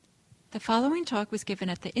The following talk was given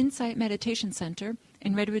at the Insight Meditation Center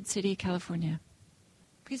in Redwood City, California.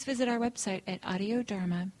 Please visit our website at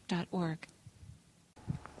audiodharma.org.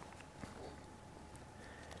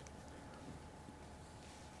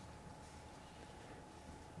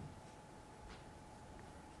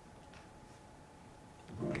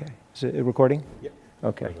 Okay. Is it recording? Yep.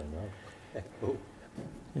 Okay. Oh.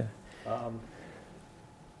 Yeah.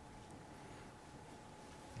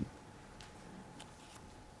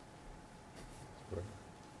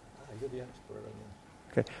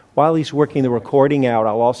 Okay. While he's working the recording out,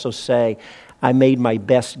 I'll also say I made my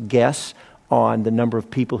best guess on the number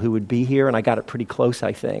of people who would be here, and I got it pretty close,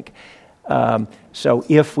 I think. So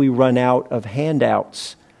if we run out of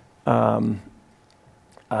handouts,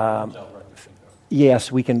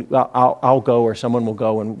 yes, we can. I'll go, or someone will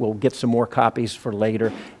go, and we'll get some more copies for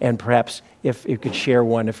later. And perhaps if you could share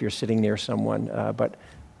one if you're sitting near someone. But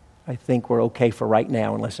I think we're okay for right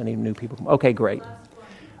now, unless any new people come. Okay, great.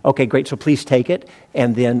 Okay, great. So please take it,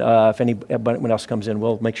 and then if anyone else comes in,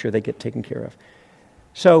 we'll make sure they get taken care of.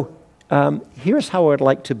 So here's how I'd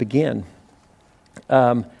like to begin.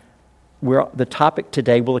 The topic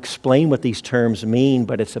today will explain what these terms mean,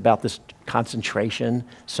 but it's about this concentration,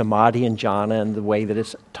 samadhi and jhana, and the way that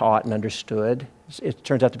it's taught and understood. It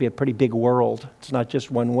turns out to be a pretty big world. It's not just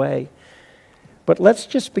one way. But let's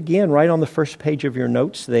just begin right on the first page of your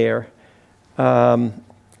notes there.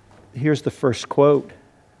 Here's the first quote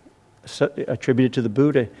attributed to the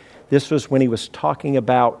Buddha. This was when he was talking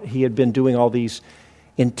about, he had been doing all these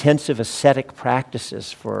intensive ascetic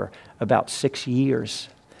practices for about 6 years.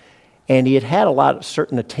 And he had a lot of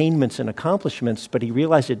certain attainments and accomplishments, but he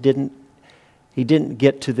realized he didn't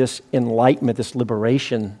get to this enlightenment, this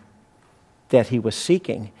liberation that he was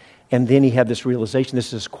seeking. And then he had this realization,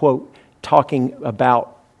 this is quote, talking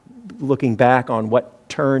about looking back on what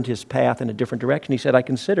turned his path in a different direction. He said, I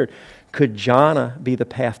considered, could jhana be the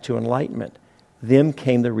path to enlightenment? Then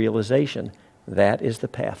came the realization, that is the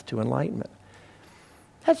path to enlightenment.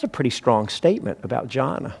 That's a pretty strong statement about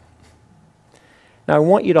jhana. Now, I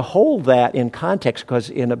want you to hold that in context, because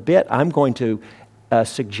in a bit I'm going to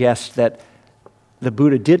suggest that the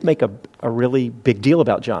Buddha did make a really big deal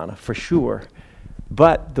about jhana, for sure.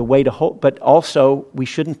 But the way to hold, but also we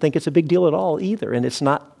shouldn't think it's a big deal at all either, and it's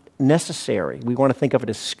not necessary. We want to think of it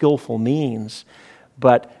as skillful means.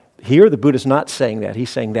 But here the Buddha's not saying that.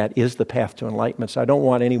 He's saying that is the path to enlightenment. So I don't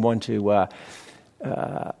want anyone to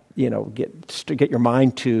get your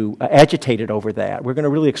mind too agitated over that. We're going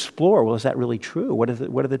to really explore, well, is that really true? What do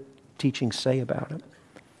the teachings say about it?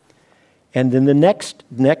 And then the next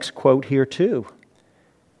quote here too.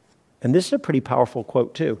 And this is a pretty powerful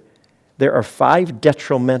quote too. There are 5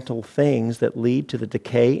 detrimental things that lead to the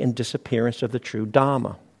decay and disappearance of the true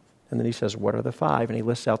Dhamma. And then he says, what are the 5? And he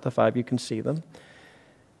lists out the 5. You can see them.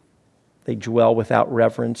 They dwell without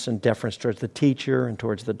reverence and deference towards the teacher and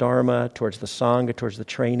towards the Dharma, towards the Sangha, towards the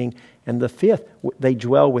training. And the 5th, they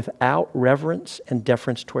dwell without reverence and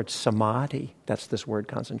deference towards Samadhi. That's this word,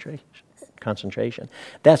 concentration.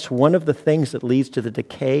 That's one of the things that leads to the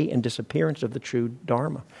decay and disappearance of the true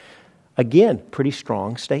Dharma. Again, pretty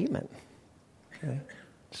strong statement. Okay?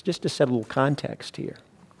 It's just to set a little context here.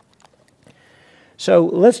 So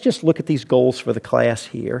let's just look at these goals for the class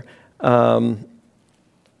here. We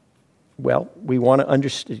want to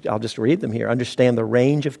understand, I'll just read them here, understand the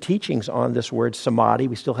range of teachings on this word samadhi.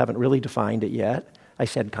 We still haven't really defined it yet. I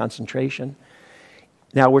said concentration.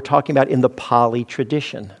 Now we're talking about in the Pali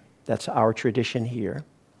tradition. That's our tradition here.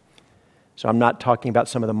 So I'm not talking about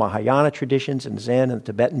some of the Mahayana traditions and Zen and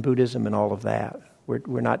Tibetan Buddhism and all of that.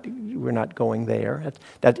 We're not going there.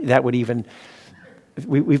 That would even,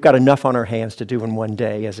 we've got enough on our hands to do in one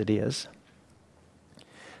day as it is.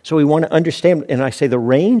 So we want to understand, and I say the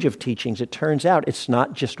range of teachings, it turns out it's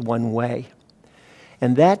not just one way.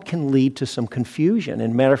 And that can lead to some confusion.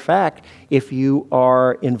 And matter of fact, if you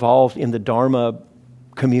are involved in the Dharma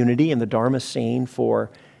community, in the Dharma scene for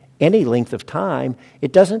any length of time,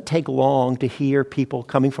 it doesn't take long to hear people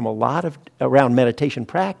coming from around meditation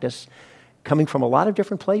practice, coming from a lot of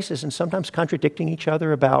different places and sometimes contradicting each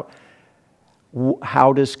other about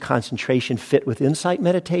how does concentration fit with insight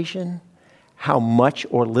meditation, how much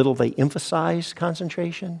or little they emphasize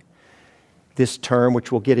concentration. This term,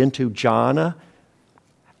 which we'll get into, jhana,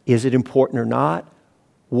 is it important or not?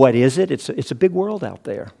 What is it? It's a big world out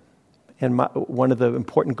there. And one of the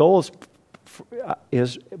important goals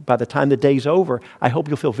is by the time the day's over, I hope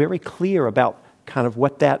you'll feel very clear about kind of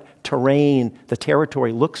what that terrain, the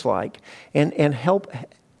territory looks like, and help.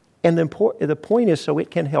 And the point is so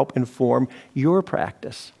it can help inform your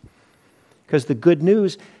practice. Because the good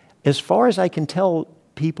news, as far as I can tell,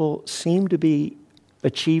 people seem to be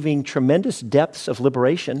achieving tremendous depths of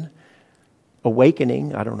liberation,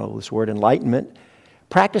 awakening, I don't know this word, enlightenment,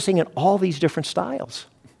 practicing in all these different styles.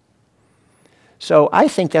 So I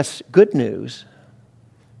think that's good news,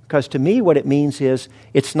 because to me what it means is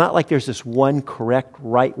it's not like there's this one correct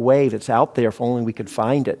right way that's out there if only we could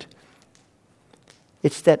find it.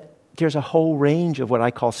 It's that there's a whole range of what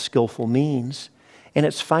I call skillful means, and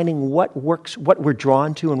it's finding what works, what we're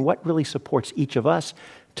drawn to, and what really supports each of us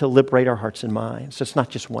to liberate our hearts and minds. So it's not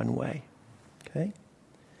just one way. Okay?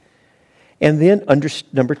 And then,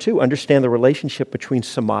 number 2, understand the relationship between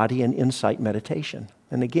samadhi and insight meditation.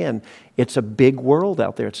 And again, it's a big world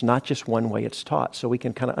out there. It's not just one way it's taught. So we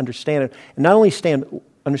can kind of understand it. And not only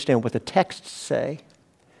understand what the texts say,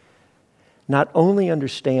 not only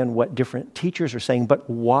understand what different teachers are saying, but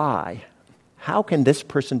why. How can this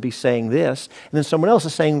person be saying this, and then someone else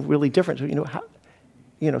is saying really different?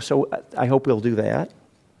 So, so I hope we'll do that.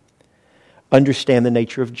 Understand the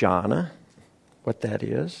nature of jhana, what that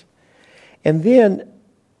is. And then,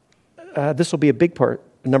 this will be a big part,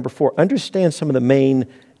 number 4, understand some of the main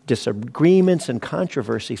disagreements and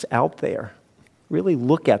controversies out there. Really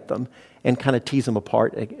look at them and kind of tease them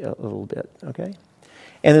apart a little bit, okay?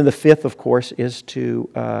 And then the 5th, of course, is to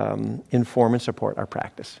inform and support our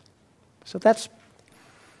practice. So that's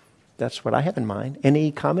what I have in mind.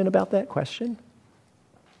 Any comment about that question?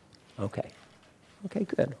 Okay. Okay,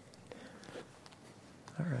 good.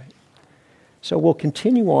 All right. So we'll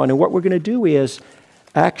continue on, and what we're going to do is,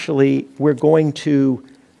 actually, we're going to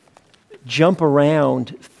jump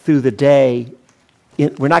around through the day.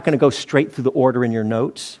 We're not going to go straight through the order in your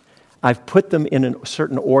notes. I've put them in a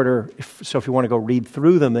certain order, so if you want to go read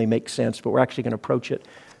through them, they make sense, but we're actually going to approach it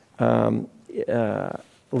a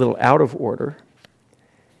little out of order.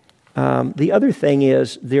 The other thing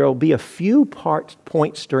is, there'll be a few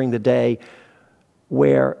points during the day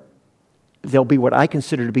where there'll be what I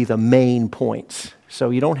consider to be the main points. So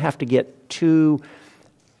you don't have to get too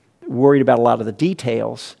worried about a lot of the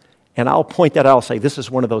details. And I'll point that out. I'll say, this is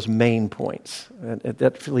one of those main points.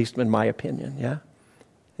 That's at least in my opinion, yeah?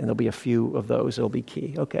 And there'll be a few of those that'll be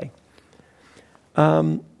key. Okay.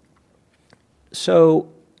 So,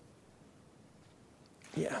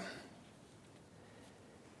 yeah.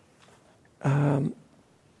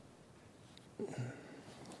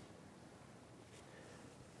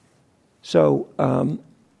 So,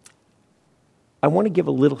 I want to give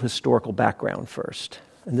a little historical background first,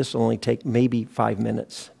 and this will only take maybe 5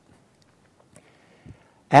 minutes.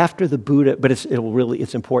 After the Buddha, but it's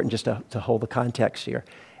important just to hold the context here.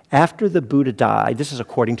 After the Buddha died, this is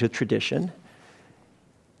according to tradition,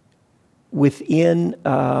 within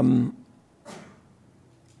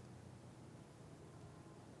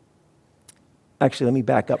actually, let me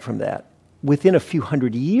back up from that. Within a few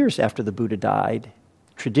hundred years after the Buddha died,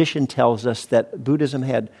 tradition tells us that Buddhism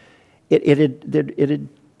had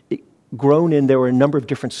grown in, there were a number of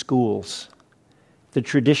different schools. The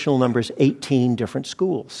traditional number is 18 different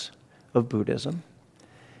schools of Buddhism.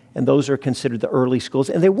 And those are considered the early schools.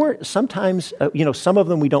 And they weren't, sometimes, some of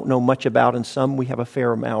them we don't know much about, and some we have a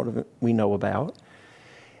fair amount of it we know about.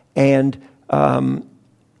 And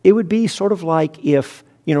it would be sort of like if,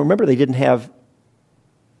 remember they didn't have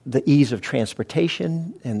the ease of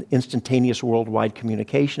transportation and instantaneous worldwide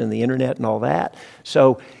communication and the internet and all that.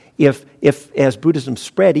 So if as Buddhism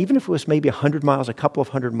spread, even if it was maybe 100 miles, a couple of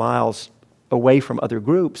 100 miles away from other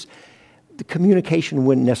groups, the communication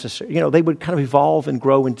wouldn't necessarily, they would kind of evolve and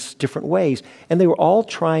grow in different ways. And they were all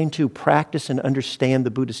trying to practice and understand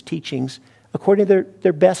the Buddhist teachings according to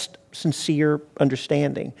their best sincere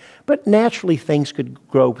understanding. But naturally things could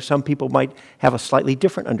grow. Some people might have a slightly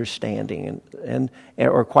different understanding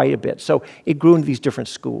or quite a bit. So it grew into these different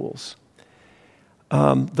schools.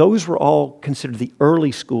 Those were all considered the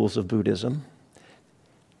early schools of Buddhism.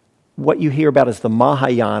 What you hear about is the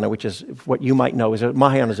Mahayana, which is what you might know.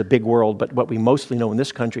 Mahayana is a big world, but what we mostly know in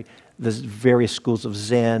this country, there's various schools of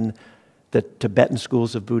Zen, the Tibetan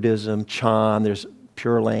schools of Buddhism, Chan, there's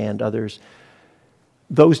Pure Land, others.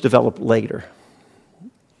 Those developed later,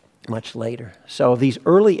 much later. So these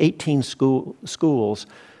early 18 schools,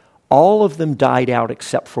 all of them died out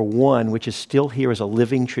except for one, which is still here as a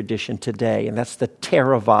living tradition today, and that's the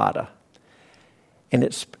Theravada.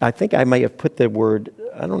 And I think I may have put the word,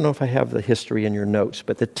 I don't know if I have the history in your notes,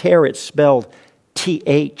 but the Thera, it's spelled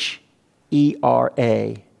Theravada,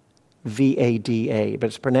 but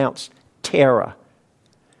it's pronounced Thera.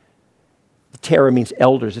 Thera means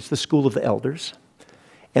elders. It's the school of the elders.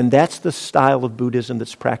 And that's the style of Buddhism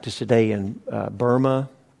that's practiced today in Burma,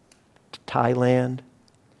 Thailand,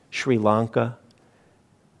 Sri Lanka,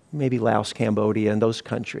 maybe Laos, Cambodia, and those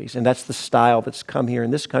countries. And that's the style that's come here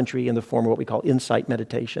in this country in the form of what we call insight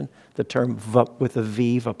meditation, the term with a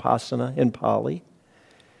V, Vipassana in Pali.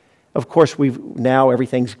 Of course, all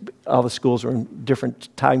the schools are in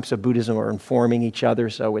different types of Buddhism are informing each other,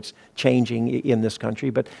 so it's changing in this country.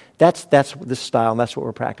 But that's the style, and that's what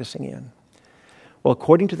we're practicing in. Well,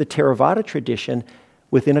 according to the Theravada tradition,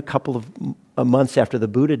 within a couple of months after the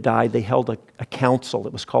Buddha died, they held a council.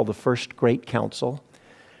 It was called the First Great Council.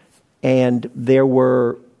 And there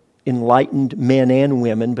were enlightened men and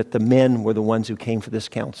women, but the men were the ones who came for this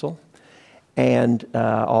council. And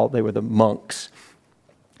they were the monks.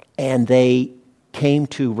 And they came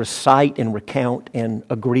to recite and recount and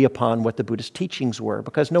agree upon what the Buddha's teachings were,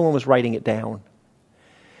 because no one was writing it down.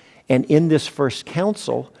 And in this first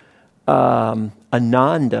council,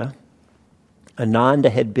 Ananda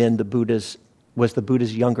had been was the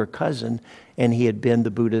Buddha's younger cousin, and he had been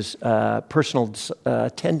the Buddha's personal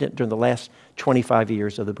attendant during the last 25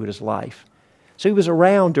 years of the Buddha's life. So he was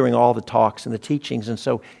around during all the talks and the teachings, and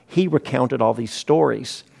so he recounted all these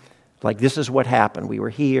stories. Like, this is what happened. We were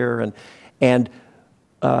here, and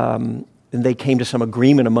they came to some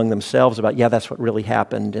agreement among themselves about, that's what really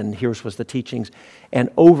happened, and here's was the teachings. And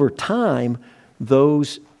over time,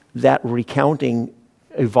 that recounting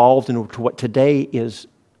evolved into what today is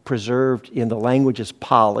preserved in the language is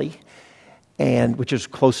Pali, and which is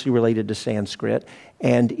closely related to Sanskrit,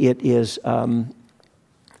 and it is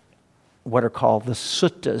what are called the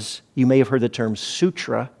suttas. You may have heard the term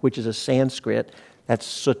sutra, which is a Sanskrit. That's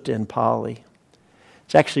sutta in Pali.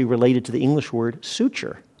 It's actually related to the English word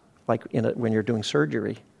suture, like when you're doing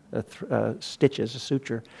surgery. Stitches, a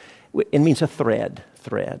suture. It means a thread.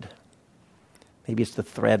 Maybe it's the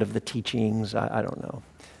thread of the teachings. I don't know.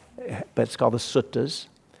 But it's called the suttas.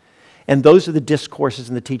 And those are the discourses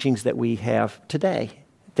and the teachings that we have today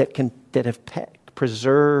that have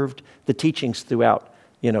preserved the teachings throughout,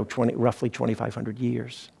 roughly 2,500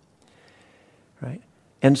 years. Right?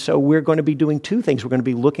 And so we're going to be doing two things. We're going to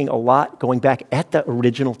be looking a lot, going back at the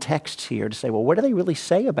original texts here to say, well, what do they really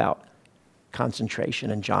say about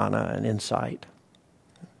concentration and jhana and insight?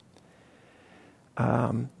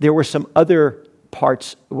 There were some other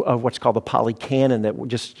parts of what's called the Pali Canon that were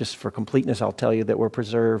just for completeness, I'll tell you, that were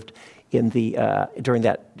preserved in the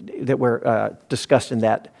that were discussed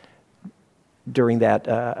during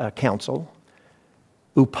that council.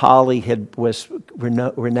 Upali was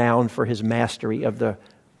renowned for his mastery of the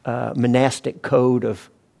monastic code of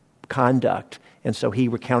conduct, and so he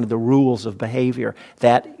recounted the rules of behavior.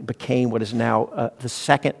 That became what is now the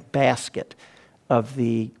second basket of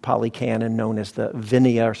the Pali Canon, known as the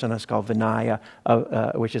Vinaya, or sometimes called Vinaya,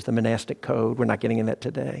 which is the monastic code. We're not getting in that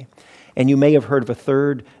today. And you may have heard of a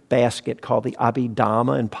third basket called the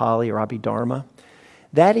Abhidhamma in Pali, or Abhidharma.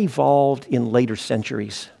 That evolved in later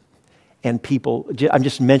centuries. And I'm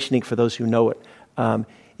just mentioning for those who know it,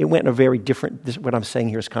 it went in a very different, what I'm saying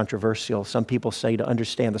here is controversial. Some people say to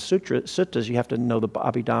understand the suttas, you have to know the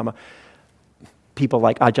Abhidhamma. People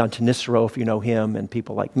like Ajahn Thanissaro, if you know him, and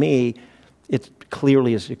people like me, it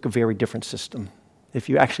clearly is a very different system. If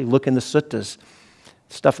you actually look in the suttas,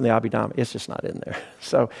 stuff in the Abhidhamma, it's just not in there.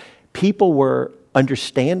 So people were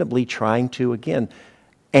understandably trying to, again,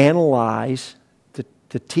 analyze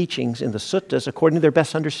the teachings in the suttas according to their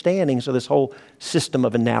best understanding, so this whole system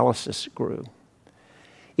of analysis grew.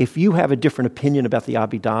 If you have a different opinion about the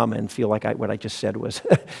Abhidhamma and feel like what I just said was,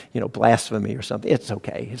 blasphemy or something, it's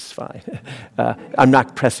okay, it's fine. I'm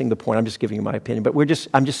not pressing the point, I'm just giving you my opinion. But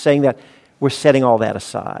I'm just saying that we're setting all that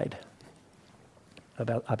aside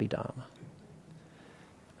about Abhidhamma.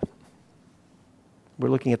 We're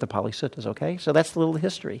looking at the Pali Suttas, okay? So that's a little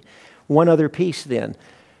history. One other piece then.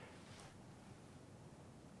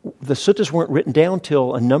 The suttas weren't written down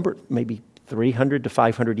till maybe 300 to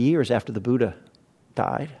 500 years after the Buddha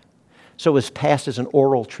died. So it was passed as an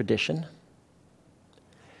oral tradition.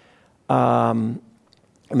 As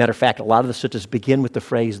a matter of fact, a lot of the suttas begin with the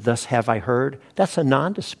phrase, "Thus have I heard." That's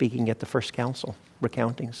Ananda speaking at the first council,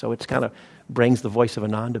 recounting. So it kind of brings the voice of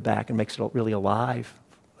Ananda back and makes it really alive.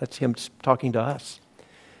 That's him talking to us.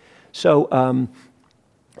 So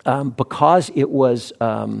because it was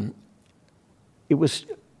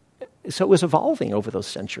evolving over those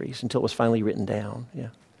centuries until it was finally written down. Yeah.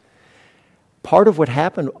 Part of what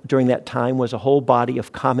happened during that time was a whole body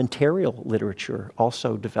of commentarial literature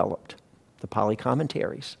also developed, the Pali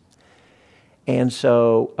commentaries. And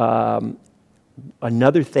so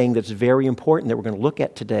another thing that's very important that we're going to look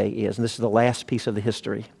at today is, and this is the last piece of the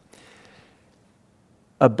history,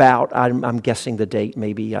 about, I'm guessing the date,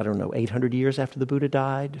 maybe, 800 years after the Buddha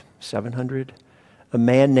died, 700, a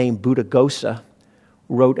man named Buddhaghosa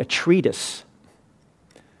wrote a treatise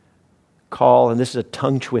call, and this is a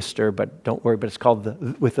tongue twister, but don't worry, but it's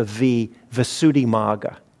called, with a V,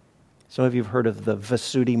 Visuddhimagga. Some of you have heard of the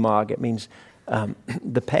Visuddhimagga. It means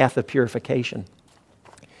the path of purification.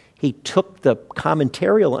 He took the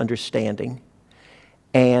commentarial understanding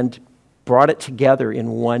and brought it together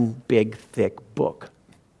in one big, thick book.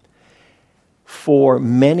 For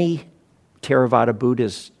many Theravada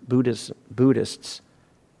Buddhists,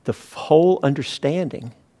 the whole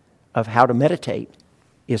understanding of how to meditate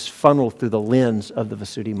is funneled through the lens of the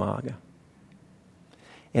Visuddhimagga.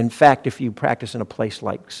 In fact, if you practice in a place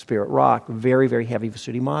like Spirit Rock, very, very heavy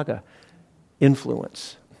Visuddhimagga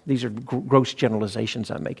influence. These are gross generalizations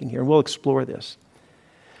I'm making here, and we'll explore this.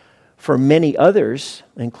 For many others,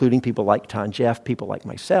 including people like Tom Jeff, people like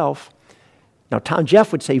myself, now Tom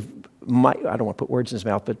Jeff would say, I don't want to put words in his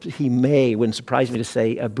mouth, but he wouldn't surprise me to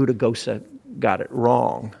say, Buddhaghosa got it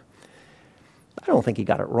wrong. I don't think he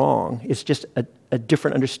got it wrong. It's just a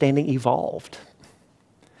different understanding evolved.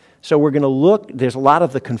 So we're going to look, there's a lot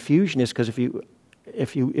of the confusion is because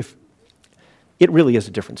if it really is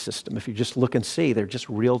a different system. If you just look and see, they're just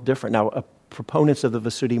real different. Now, proponents of the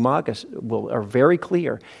Visuddhimagga are very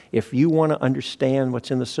clear. If you want to understand what's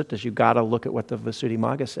in the suttas, you've got to look at what the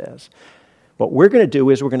Visuddhimagga says. What we're going to do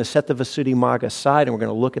is we're going to set the Visuddhimagga aside and we're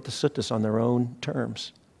going to look at the suttas on their own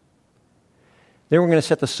terms. Then we're going to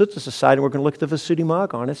set the suttas aside and we're going to look at the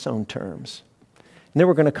Visuddhimagga on its own terms. And then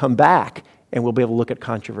we're going to come back and we'll be able to look at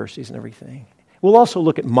controversies and everything. We'll also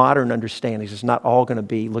look at modern understandings. It's not all going to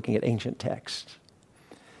be looking at ancient texts.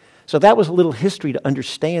 So that was a little history to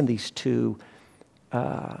understand these two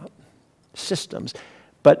systems.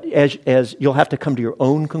 But as you'll have to come to your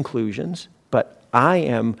own conclusions, but I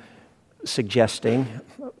am suggesting,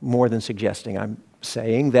 more than suggesting, I'm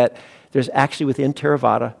saying that there's actually within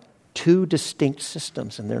Theravada two distinct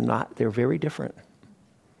systems, and they're very different.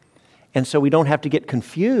 And so we don't have to get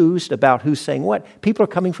confused about who's saying what. People are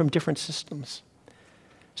coming from different systems.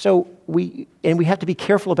 So we have to be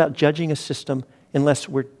careful about judging a system unless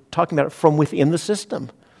we're talking about it from within the system.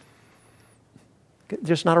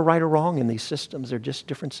 There's not a right or wrong in these systems. They're just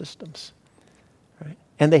different systems. Right?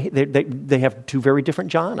 And they have two very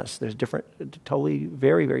different jhanas. There's totally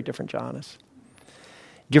very, very different jhanas.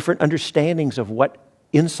 Different understandings of what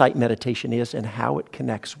insight meditation is and how it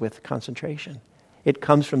connects with concentration. It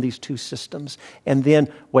comes from these two systems. And then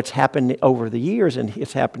what's happened over the years, and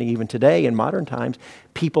it's happening even today in modern times,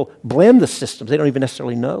 people blend the systems. They don't even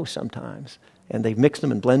necessarily know sometimes. And they mix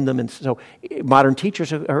them and blend them. And so modern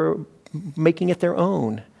teachers are making it their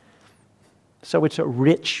own. So it's a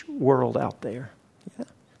rich world out there. Yeah.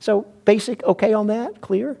 So basic, okay on that?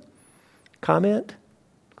 Clear? Comment?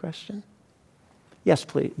 Question? Yes,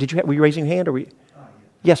 please. Were you raising your hand? Or were you?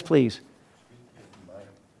 Yes, please.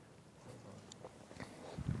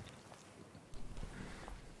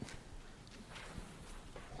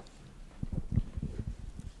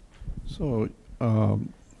 So,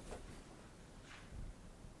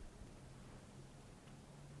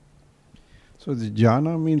 so the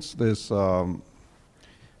jhana means there's 8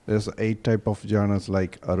 type of jhanas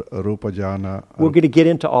like arupa jhana. We're going to get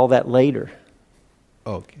into all that later.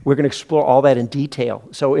 Okay. We're going to explore all that in detail.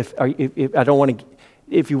 So if I don't want to,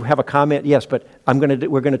 if you have a comment, yes, but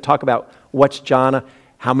we're going to talk about what's jhana,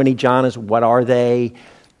 how many jhanas, what are they,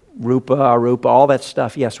 rupa, arupa, all that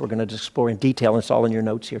stuff. Yes, we're going to explore in detail, and it's all in your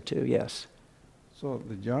notes here too. Yes. So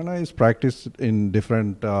the jhana is practiced in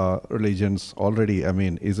different religions already. I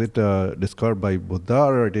mean, is it discovered by Buddha,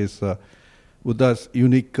 or it is Buddha's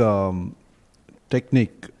unique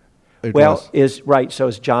technique? Is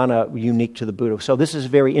jhana unique to the Buddha? So this is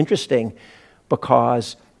very interesting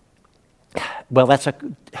because,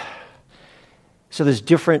 so there's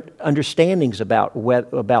different understandings about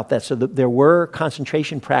that. So there were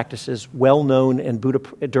concentration practices well known in Buddha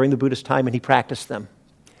during the Buddha's time, and he practiced them.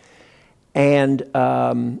 And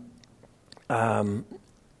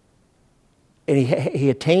he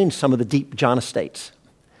attained some of the deep jhana states.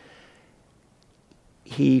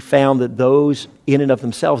 He found that those in and of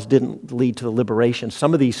themselves didn't lead to the liberation.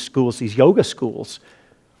 Some of these schools, these yoga schools,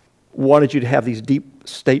 wanted you to have these deep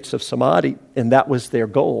states of samadhi, and that was their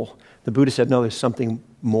goal. The Buddha said, no, there's something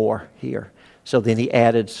more here. So then he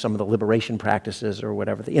added some of the liberation practices or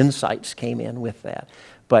whatever. The insights came in with that.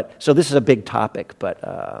 So this is a big topic,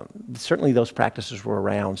 but certainly those practices were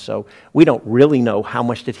around. So we don't really know how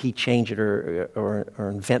much did he change it or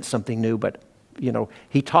invent something new, but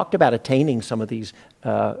he talked about attaining some of these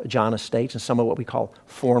jhana states and some of what we call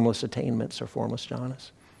formless attainments or formless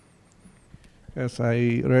jhanas. Yes,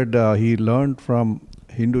 I read he learned from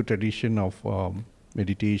Hindu tradition of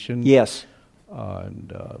meditation. Yes.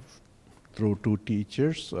 And through 2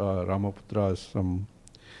 teachers, Ramaputra, some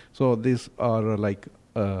So these are like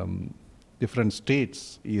different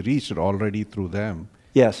states he reached already through them.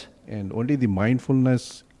 Yes. And only the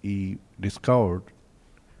mindfulness he discovered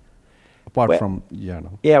apart from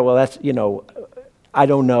jhana. Yeah, well, that's, I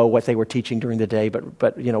don't know what they were teaching during the day, but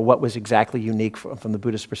what was exactly unique from the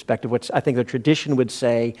Buddhist perspective. I think the tradition would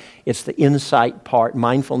say it's the insight part.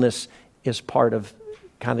 Mindfulness is part of,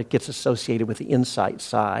 kind of gets associated with the insight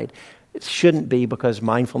side. It shouldn't be, because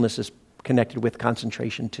mindfulness is connected with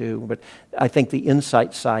concentration too. But I think the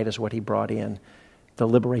insight side is what he brought in, the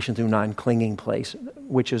liberation through non-clinging place,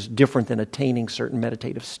 which is different than attaining certain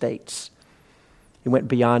meditative states. He went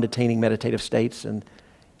beyond attaining meditative states, and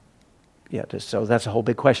so that's a whole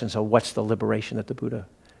big question. So what's the liberation that the Buddha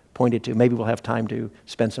pointed to? Maybe we'll have time to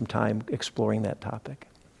spend some time exploring that topic.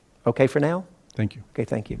 Okay for now? Thank you. Okay,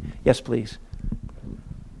 thank you. Yes, please.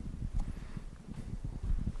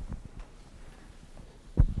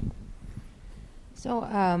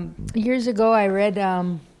 So years ago I read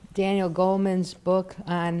Daniel Goleman's book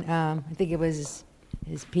on, I think it was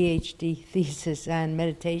his PhD thesis on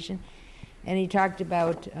meditation, and he talked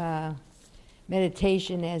about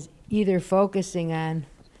meditation as either focusing on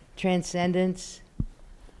transcendence,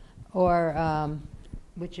 or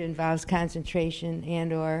which involves concentration,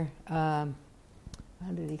 and or how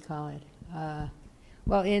did he call it?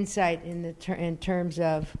 Insight in terms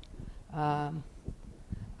of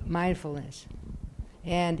mindfulness,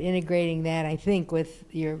 and integrating that, I think, with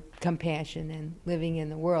your compassion and living in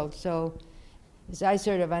the world. So, as I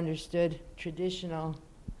sort of understood traditional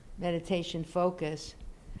meditation focus,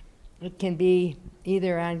 it can be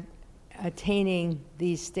either on attaining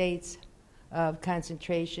these states of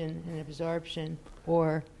concentration and absorption,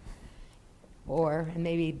 or and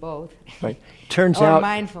maybe both. Right. Turns or out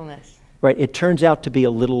mindfulness. Right. It turns out to be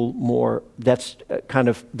a little more. That's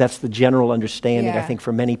the general understanding. I think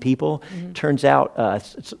for many people. Mm-hmm. Turns out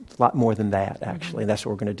it's a lot more than that, actually. Mm-hmm. And that's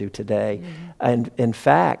what we're going to do today. Mm-hmm. And in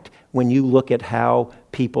fact, when you look at how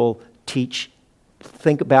people teach.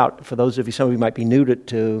 Think about, for those of you, some of you might be new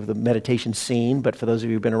to the meditation scene, but for those of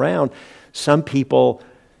you who've been around, some people,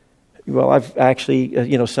 I've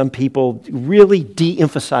actually, some people really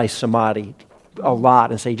de-emphasize samadhi a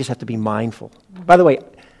lot and say you just have to be mindful. Mm-hmm. By the way,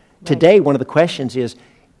 today one of the questions is,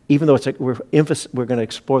 even though we're going to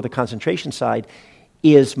explore the concentration side,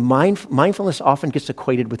 is mindfulness often gets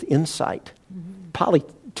equated with insight. Mm-hmm. Pali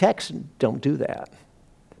texts don't do that.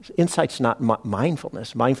 Insight's not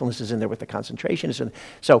mindfulness. Mindfulness is in there with the concentration.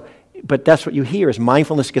 But that's what you hear is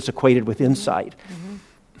mindfulness gets equated with insight. Mm-hmm.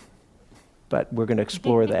 But we're going to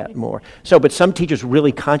explore that more. But some teachers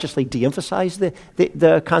really consciously de-emphasize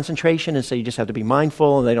the concentration and say you just have to be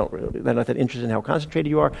mindful, and they're not that interested in how concentrated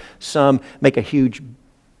you are. Some make a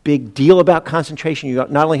big deal about concentration. You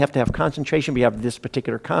not only have to have concentration, but you have this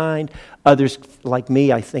particular kind. Others, like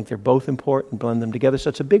me, I think they're both important, blend them together. So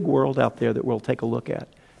it's a big world out there that we'll take a look at.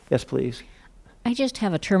 Yes, please. I just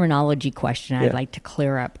have a terminology question I'd like to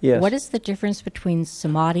clear up. Yes. What is the difference between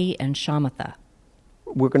samadhi and shamatha?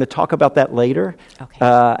 We're going to talk about that later,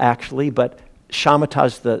 actually, but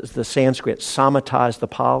shamatha is the Sanskrit, samatha is the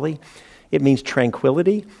Pali. It means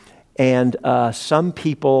tranquility, and some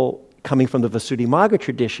people coming from the Visuddhimagga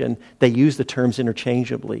tradition, they use the terms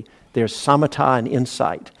interchangeably. There's samatha and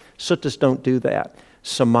insight. Suttas don't do that.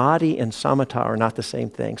 Samadhi and samatha are not the same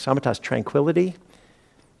thing. Samatha is tranquility.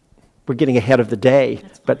 We're getting ahead of the day,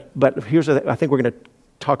 but I think we're going to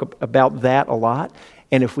talk about that a lot.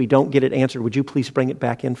 And if we don't get it answered, would you please bring it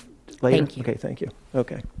back in later? Thank you. Okay, thank you.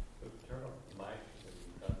 Okay.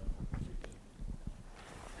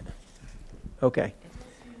 Okay.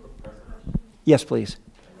 Yes, please.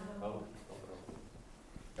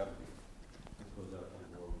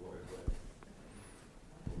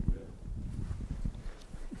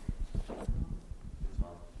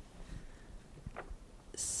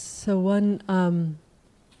 So one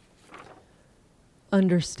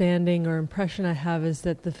understanding or impression I have is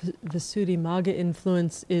that the Visuddhimagga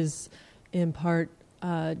influence is in part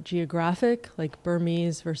geographic, like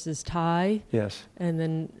Burmese versus Thai. Yes. And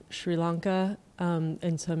then Sri Lanka.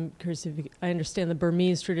 And so I'm curious if I understand the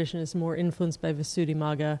Burmese tradition is more influenced by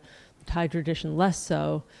Visuddhimagga, the Thai tradition less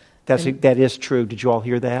so. That is true. Did you all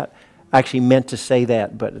hear that? I actually meant to say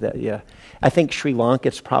that, but yeah. I think Sri Lanka,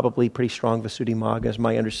 it's probably pretty strong Visuddhimagga is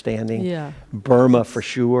my understanding. Yeah. Burma for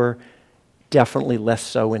sure. Definitely less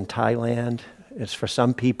so in Thailand. It's for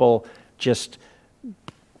some people just,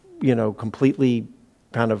 completely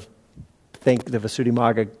kind of think the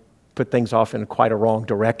Visuddhimagga put things off in quite a wrong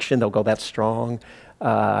direction. They'll go that strong,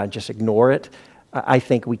 just ignore it. I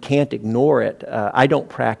think we can't ignore it. I don't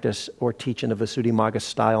practice or teach in the Visuddhimagga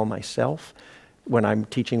style myself. when I'm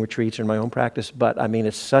teaching retreats in my own practice, but I mean,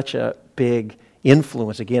 it's such a big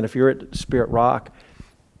influence. Again, if you're at Spirit Rock,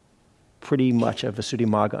 pretty much of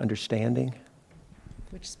Visuddhimagga understanding.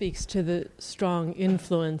 Which speaks to the strong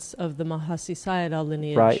influence of the Mahasi Sayadaw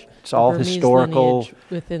lineage. Right. It's all Burmese historical. lineage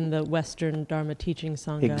within the Western Dharma teaching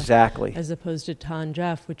Sangha. Exactly. As opposed to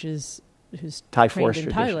Tanjaf, who's Thai trained forest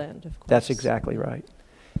in tradition. Thailand, of course. That's exactly right.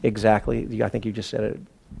 Exactly. I think you just said it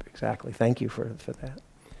exactly. Thank you for that.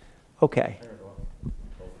 Okay.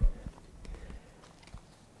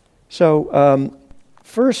 So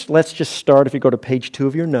first, let's just start, if you go to page 2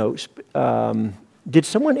 of your notes. Did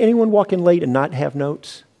anyone walk in late and not have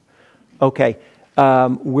notes? Okay.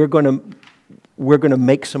 We're going to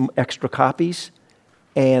make some extra copies.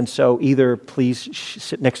 And so either please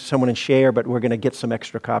sit next to someone and share, but we're going to get some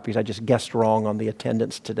extra copies. I just guessed wrong on the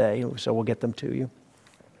attendance today, so we'll get them to you.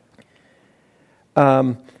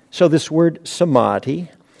 So this word samadhi,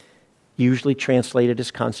 usually translated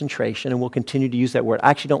as concentration, and we'll continue to use that word.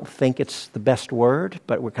 I actually don't think it's the best word,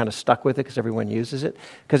 but we're kind of stuck with it because everyone uses it,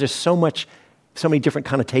 because there's so many different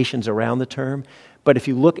connotations around the term. But if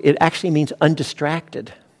you look, it actually means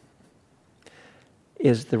undistracted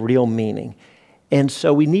is the real meaning. And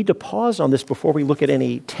so we need to pause on this before we look at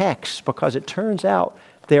any texts, because it turns out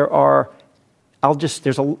I'm going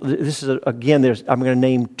to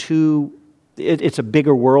name two, it's a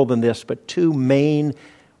bigger world than this, but two main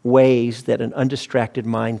ways that an undistracted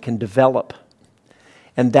mind can develop.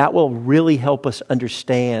 And that will really help us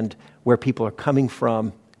understand where people are coming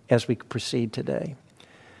from as we proceed today.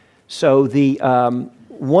 So the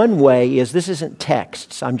one way is, this isn't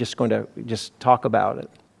texts, I'm just going to talk about it.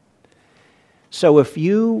 So if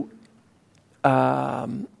you,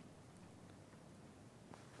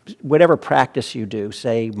 whatever practice you do,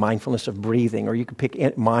 say mindfulness of breathing, or you could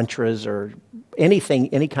pick mantras or anything,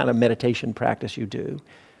 any kind of meditation practice you do,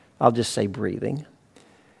 I'll just say breathing.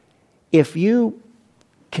 If you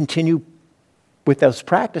continue with those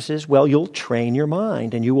practices, well, you'll train your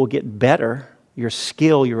mind and you will get better. Your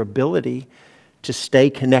skill, your ability to stay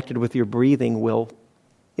connected with your breathing will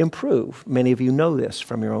improve. Many of you know this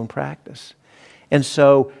from your own practice. And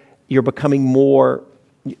so you're becoming more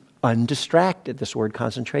undistracted, this word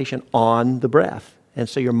concentration, on the breath. And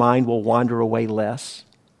so your mind will wander away less.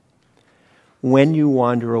 When you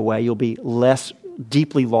wander away, you'll be less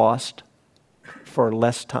deeply lost for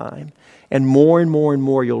less time. And more,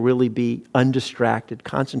 you'll really be undistracted,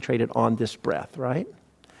 concentrated on this breath, right?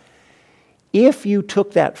 If you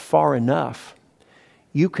took that far enough,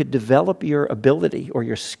 you could develop your ability or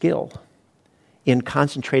your skill in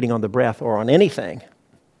concentrating on the breath or on anything.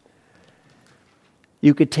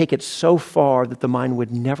 You could take it so far that the mind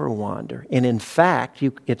would never wander. And in fact,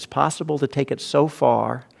 it's possible to take it so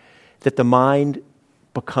far that the mind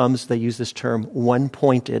becomes, they use this term,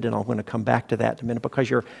 one-pointed, and I'm going to come back to that in a minute, because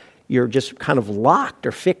you're just kind of locked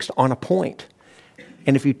or fixed on a point.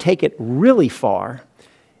 And if you take it really far,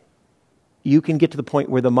 you can get to the point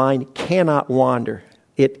where the mind cannot wander.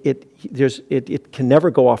 It can never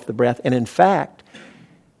go off the breath, and in fact,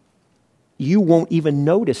 you won't even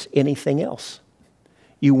notice anything else.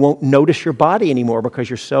 You won't notice your body anymore because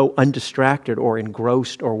you're so undistracted or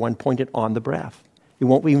engrossed or one-pointed on the breath. You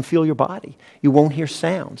won't even feel your body. You won't hear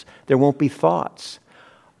sounds. There won't be thoughts.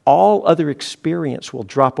 All other experience will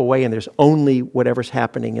drop away, and there's only whatever's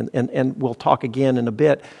happening. And we'll talk again in a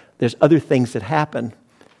bit. There's other things that happen.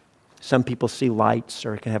 Some people see lights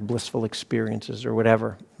or can have blissful experiences or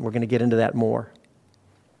whatever. We're going to get into that more.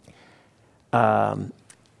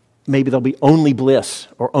 Maybe there'll be only bliss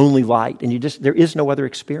or only light, and there is no other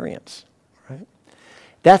experience. Right?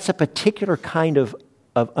 That's a particular kind of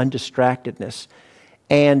undistractedness.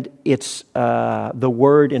 And it's the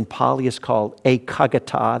word in Pali is called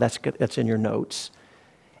ekagata. That's in your notes.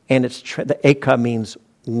 And the eka means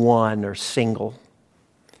one or single.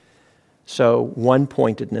 So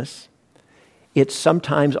one-pointedness. It's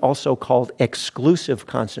sometimes also called exclusive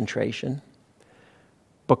concentration,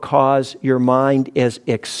 because your mind is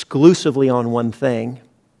exclusively on one thing,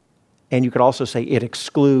 and you could also say it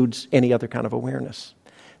excludes any other kind of awareness.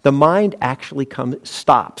 The mind actually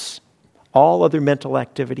stops. All other mental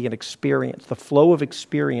activity and experience, the flow of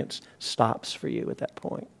experience stops for you at that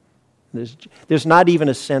point. There's not even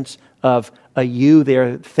a sense of a you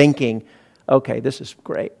there thinking, okay, this is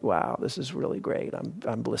great. Wow, this is really great.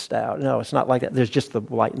 I'm blissed out. No, it's not like that. There's just the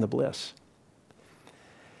light and the bliss.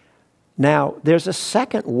 Now, there's a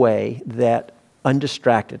second way that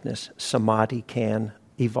undistractedness, samadhi, can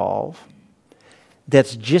evolve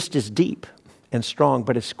that's just as deep and strong,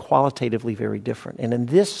 but it's qualitatively very different. And in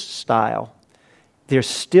this style, there's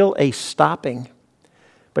still a stopping,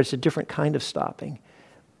 but it's a different kind of stopping.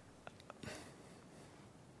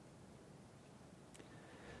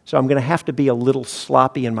 So I'm going to have to be a little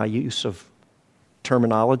sloppy in my use of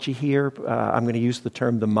terminology here. I'm going to use the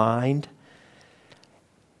term the mind.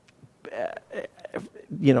 I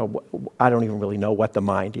don't even really know what the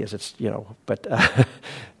mind is. It's, but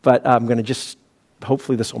I'm going to just,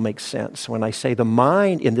 hopefully this will make sense. When I say the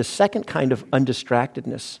mind, in this second kind of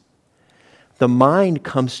undistractedness, the mind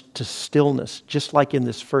comes to stillness, just like in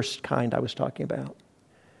this first kind I was talking about.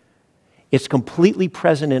 It's completely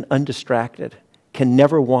present and undistracted, can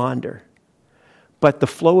never wander. But the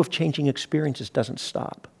flow of changing experiences doesn't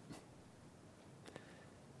stop.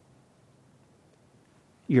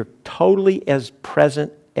 You're totally as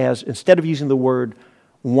present as, instead of using the word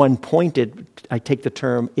one-pointed, I take the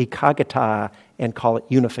term ekaggata and call it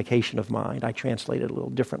unification of mind. I translate it a little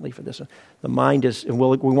differently for this one. The mind is, and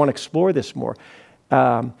we want to explore this more.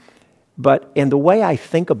 And the way I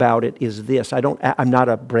think about it is this. I'm not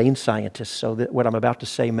a brain scientist, so that what I'm about to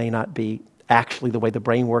say may not be actually the way the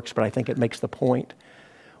brain works, but I think it makes the point.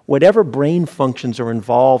 Whatever brain functions are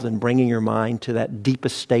involved in bringing your mind to that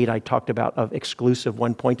deepest state I talked about of exclusive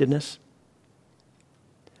one-pointedness,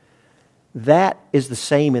 that is the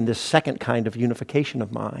same in this second kind of unification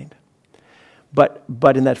of mind. But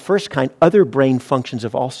in that first kind, other brain functions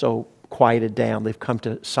have also quieted down. They've come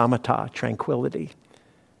to samatha, tranquility.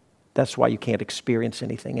 That's why you can't experience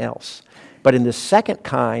anything else. But in this second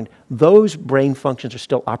kind, those brain functions are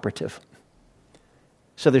still operative.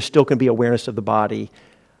 So there still can be awareness of the body,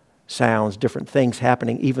 sounds, different things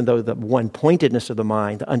happening, even though the one-pointedness of the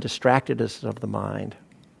mind, the undistractedness of the mind,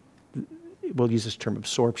 we'll use this term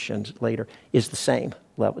absorption later, is the same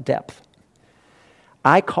level, depth.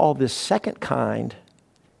 I call this second kind,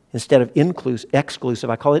 instead of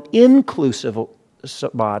exclusive, I call it inclusive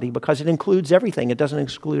body because it includes everything. It doesn't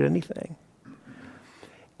exclude anything.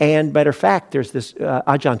 And matter of fact, there's this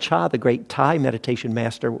Ajahn Chah, the great Thai meditation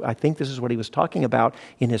master. I think this is what he was talking about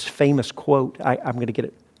in his famous quote. I'm going to get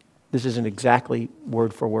it. This isn't exactly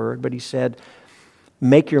word for word, but he said,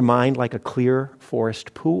 "Make your mind like a clear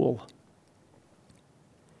forest pool."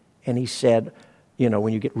 And he said,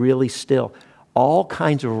 when you get really still, all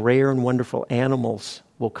kinds of rare and wonderful animals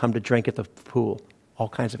will come to drink at the pool. All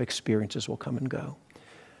kinds of experiences will come and go.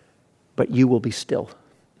 But you will be still.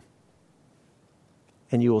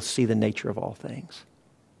 And you will see the nature of all things.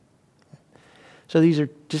 So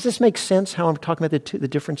does this make sense how I'm talking about the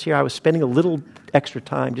difference here? I was spending a little extra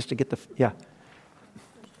time just to get yeah.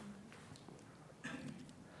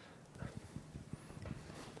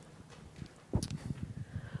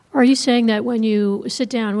 Are you saying that when you sit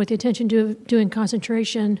down with the intention to doing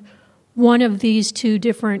concentration, one of these two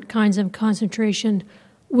different kinds of concentration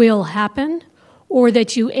will happen? Or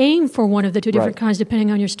that you aim for one of the two different kinds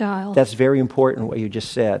depending on your style? That's very important what you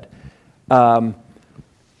just said.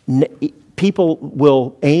 People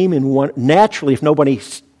will aim in one. Naturally, if nobody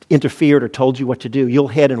interfered or told you what to do, you'll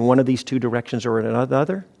head in one of these two directions or in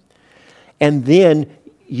another. And then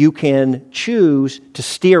you can choose to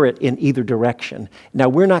steer it in either direction. Now,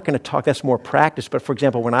 we're not going to talk, that's more practice, but for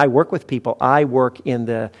example, when I work with people, I work in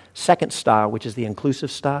the second style, which is the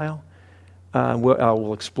inclusive style.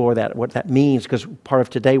 We'll explore that, what that means, because part of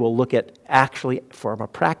today we'll look at actually from a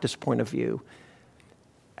practice point of view.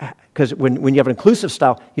 Because when you have an inclusive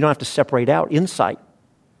style, you don't have to separate out insight,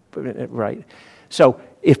 right? So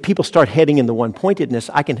if people start heading in the one-pointedness,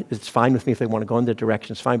 it's fine with me if they want to go in the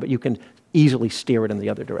direction, it's fine, but you can easily steer it in the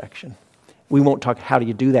other direction. We won't talk how do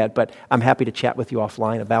you do that, but I'm happy to chat with you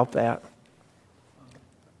offline about that.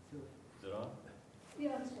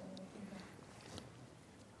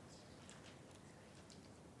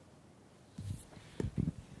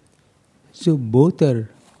 So both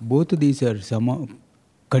of these are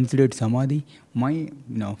considered samadhi. My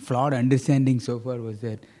flawed understanding so far was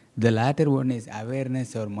that the latter one is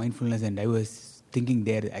awareness or mindfulness, and I was thinking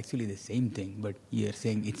they're actually the same thing, but you're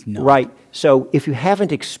saying it's not. Right. So if you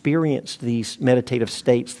haven't experienced these meditative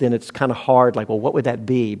states, then it's kind of hard, like, well, what would that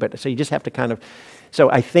be? But so you just have to so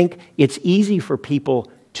I think it's easy for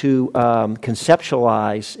people to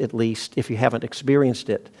conceptualize, at least, if you haven't experienced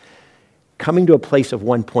it, coming to a place of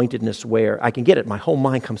one-pointedness where I can get it, my whole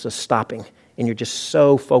mind comes to stopping, and you're just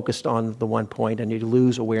so focused on the one point, and you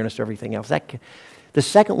lose awareness of everything else. The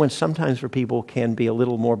second one sometimes for people can be a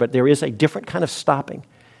little more, but there is a different kind of stopping.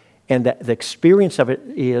 And the experience of it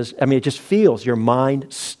is, it just feels your mind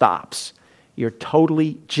stops. You're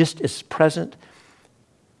totally just as present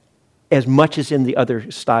as much as in the other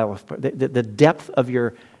style of, the depth of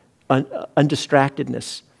your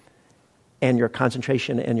undistractedness and your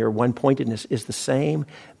concentration and your one-pointedness is the same.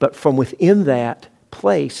 But from within that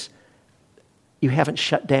place, you haven't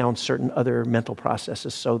shut down certain other mental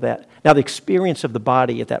processes so that... Now, the experience of the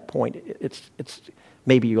body at that point, it's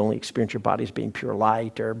Maybe you only experience your body as being pure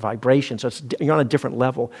light or vibration, so you're on a different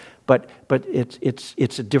level, but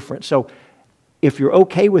it's a different. So if you're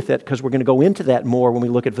okay with it, because we're going to go into that more when we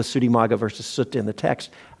look at Visuddhimagga versus Sutta in the text,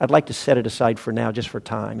 I'd like to set it aside for now, just for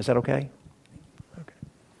time. Is that okay?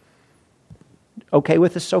 Okay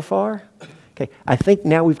with this so far? Okay, I think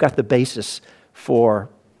now we've got the basis for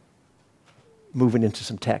moving into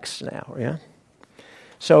some texts now, yeah?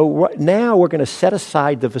 So now we're going to set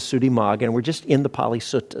aside the Visuddhimagga, and we're just in the Pali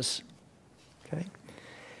Suttas, okay?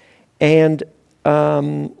 And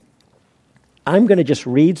I'm going to just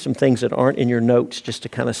read some things that aren't in your notes just to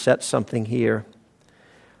kind of set something here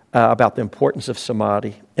about the importance of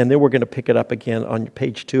Samadhi. And then we're going to pick it up again on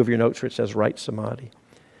page 2 of your notes where it says right Samadhi.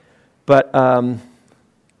 But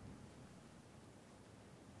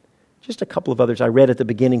just a couple of others. I read at the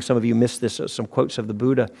beginning, some of you missed this, some quotes of the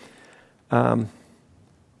Buddha.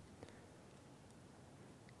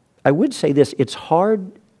 I would say this, it's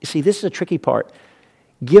hard, see this is a tricky part.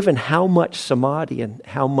 Given how much Samadhi and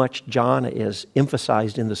how much jhana is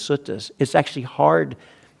emphasized in the suttas, it's actually hard,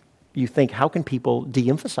 you think, how can people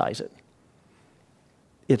de-emphasize it?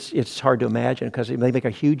 It's hard to imagine because they make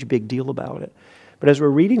a huge big deal about it. But as we're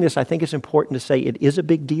reading this, I think it's important to say it is a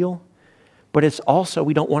big deal, but it's also,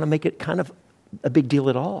 we don't want to make it kind of a big deal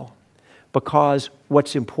at all. Because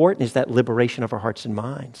what's important is that liberation of our hearts and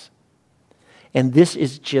minds. And this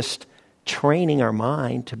is just training our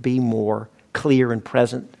mind to be more clear and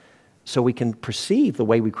present so we can perceive the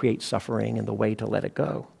way we create suffering and the way to let it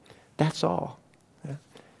go. That's all. Yeah.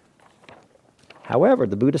 However,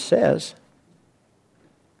 the Buddha says,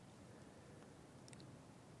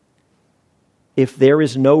 if there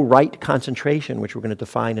is no right concentration, which we're going to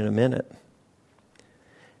define in a minute,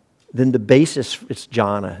 then the basis, it's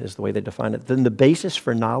jhana is the way they define it, then the basis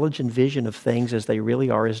for knowledge and vision of things as they really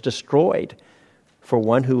are is destroyed for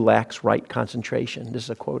one who lacks right concentration. This is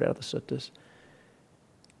a quote out of the suttas.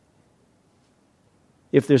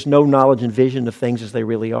 If there's no knowledge and vision of things as they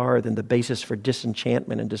really are, then the basis for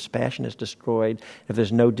disenchantment and dispassion is destroyed. If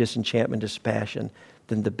there's no disenchantment and dispassion,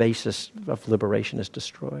 then the basis of liberation is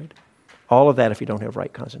destroyed. All of that if you don't have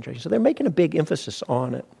right concentration. So they're making a big emphasis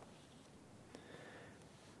on it.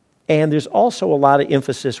 And there's also a lot of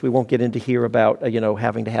emphasis, we won't get into here about,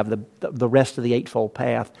 having to have the rest of the Eightfold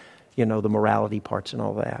Path, the morality parts and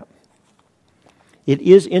all that. It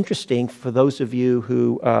is interesting for those of you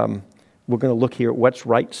who, we're going to look here at what's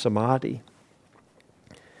right Samadhi.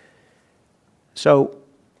 So,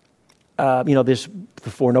 there's the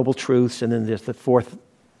Four Noble Truths, and then there's the fourth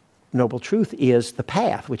Noble Truth is the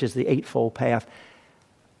path, which is the Eightfold Path.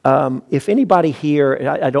 If anybody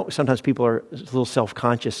here, I don't. Sometimes people are a little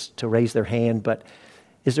self-conscious to raise their hand, but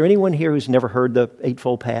is there anyone here who's never heard the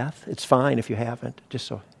Eightfold Path? It's fine if you haven't. Just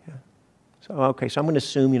so, yeah. So okay. So I'm going to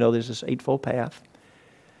assume there's this Eightfold Path,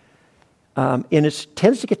 and it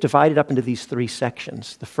tends to get divided up into these three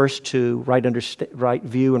sections. The first two, right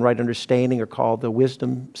view and right understanding, are called the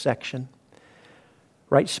wisdom section.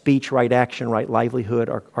 Right speech, right action, right livelihood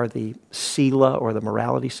are the sila or the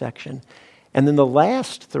morality section. And then the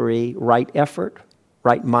last three, right effort,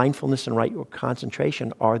 right mindfulness, and right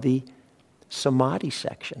concentration, are the samadhi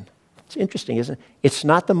section. It's interesting, isn't it? It's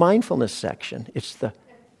not the mindfulness section. It's the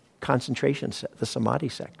concentration, the samadhi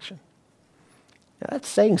section. Now, that's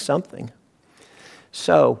saying something.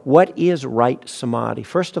 So, what is right samadhi?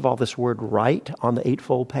 First of all, this word right on the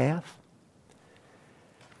Eightfold Path.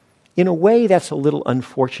 In a way, that's a little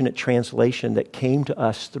unfortunate translation that came to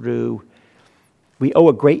us through. We owe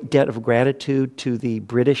a great debt of gratitude to the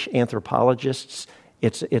British anthropologists.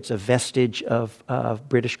 It's a vestige of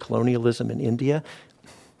British colonialism in India,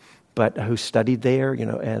 but who studied there,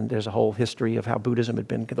 and there's a whole history of how Buddhism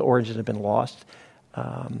the origins had been lost.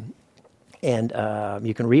 And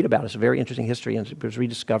you can read about it. It's a very interesting history, and it was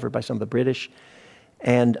rediscovered by some of the British.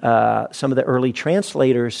 And some of the early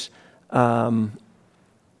translators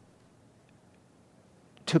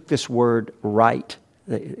took this word right.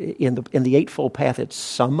 In the Eightfold Path, it's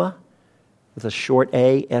samma, with a short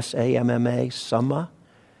A, S-A-M-M-A, samma.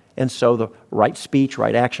 And so the right speech,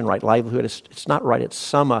 right action, right livelihood, it's not right, it's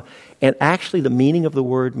samma. And actually the meaning of the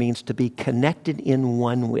word means to be connected in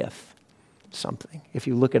one with something. If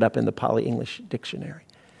you look it up in the Pali English Dictionary.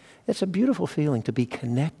 It's a beautiful feeling to be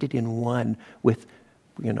connected in one with,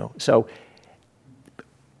 So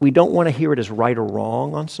we don't want to hear it as right or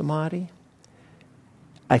wrong on samadhi.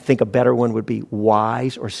 I think a better one would be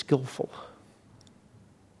wise or skillful.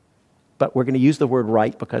 But we're going to use the word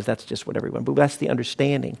right because that's just what everyone, but that's the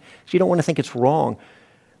understanding. So you don't want to think it's wrong.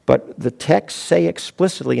 But the texts say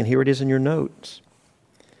explicitly, and here it is in your notes.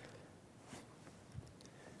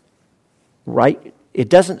 Right? It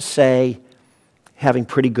doesn't say, having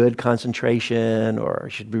pretty good concentration or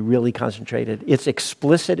should be really concentrated. It's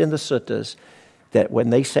explicit in the suttas that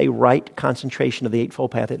when they say right concentration of the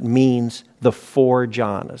Eightfold Path, it means the 4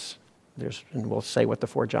 jhanas. And we'll say what the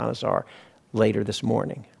 4 jhanas are later this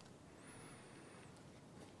morning.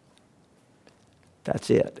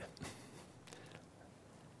 That's it.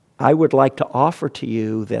 I would like to offer to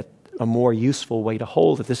you that a more useful way to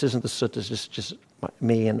hold it, this isn't the suttas, just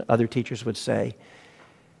me and other teachers would say,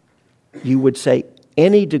 you would say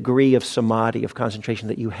any degree of samadhi, of concentration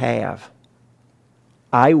that you have,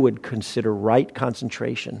 I would consider right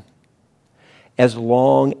concentration as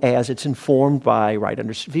long as it's informed by right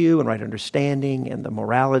view and right understanding and the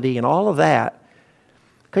morality and all of that,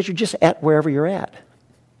 because you're just at wherever you're at.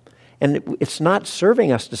 And it's not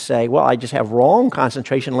serving us to say, well, I just have wrong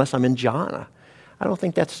concentration unless I'm in jhana. I don't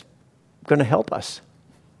think that's going to help us.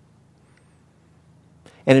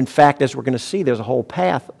 And in fact, as we're going to see, there's a whole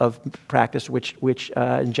path of practice which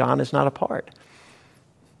in jhana is not a part.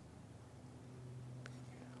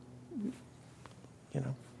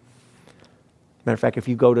 Matter of fact, if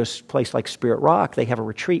you go to a place like Spirit Rock, they have a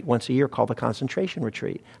retreat once a year called the Concentration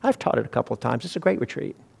Retreat. I've taught it a couple of times. It's a great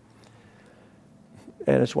retreat.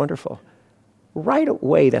 And it's wonderful. Right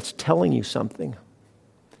away, that's telling you something.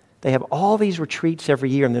 They have all these retreats every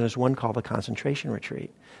year, and then there's one called the Concentration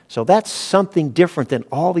Retreat. So that's something different than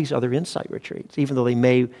all these other insight retreats, even though they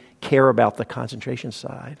may care about the concentration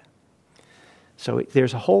side. So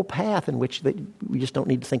there's a whole path in which we just don't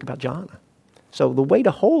need to think about jhana. So the way to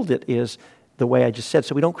hold it is the way I just said,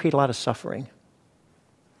 so we don't create a lot of suffering.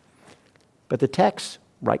 But the text,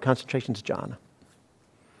 right concentration is jhana.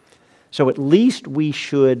 So at least we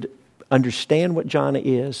should understand what jhana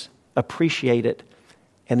is, appreciate it,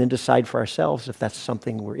 and then decide for ourselves if that's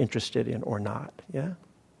something we're interested in or not. Yeah?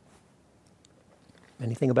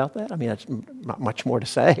 Anything about that? I mean, that's not much more to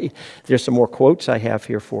say. There's some more quotes I have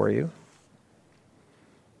here for you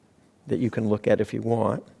that you can look at if you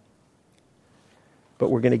want. But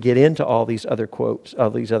we're going to get into all these other quotes, all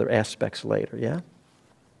these other aspects later, yeah?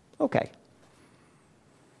 Okay.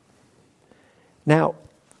 Now,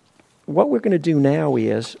 what we're going to do now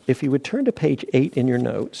is, if you would turn to page 8 in your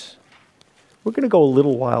notes, we're going to go a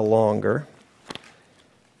little while longer.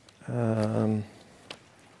 I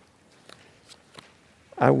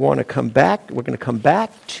want to come back, we're going to come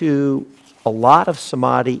back to a lot of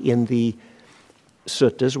samadhi in the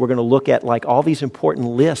suttas. We're going to look at like all these important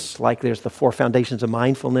lists, like there's the 4 foundations of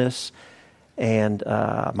mindfulness and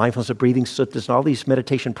mindfulness of breathing suttas and all these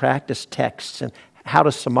meditation practice texts and how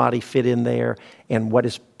does samadhi fit in there and what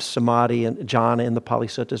is samadhi and jhana in the Pali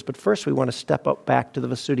Suttas. But first we want to step up back to the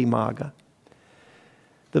Visuddhimagga.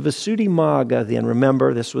 The Visuddhimagga, then,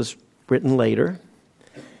 remember, this was written later.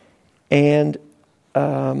 And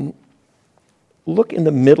look in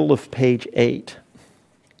the middle of page 8.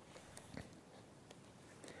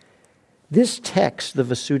 This text, the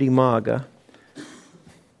Visuddhimagga,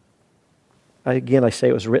 again, I say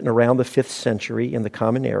it was written around the 5th century in the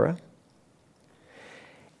Common Era.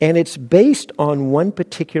 And it's based on one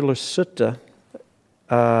particular sutta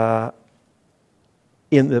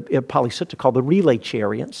in the Pali Sutta called the Relay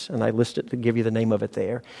Chariots, and I list it to give you the name of it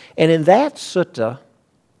there. And in that sutta,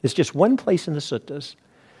 it's just one place in the suttas,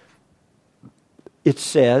 it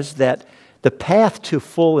says that the path to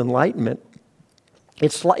full enlightenment,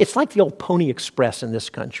 it's like the old Pony Express in this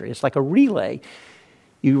country. It's like a relay.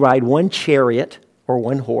 You ride one chariot or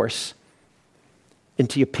one horse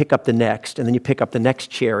until you pick up the next, and then you pick up the next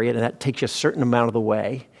chariot, and that takes you a certain amount of the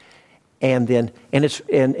way, and then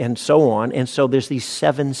and so on. And so there's these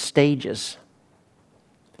 7 stages.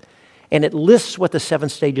 And it lists what the 7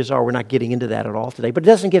 stages are. We're not getting into that at all today, but it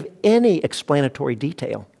doesn't give any explanatory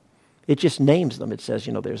detail. It just names them. It says,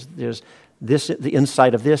 there's this, the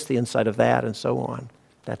inside of this, the inside of that, and so on.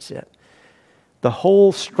 That's it. The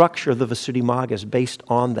whole structure of the Visuddhimagga is based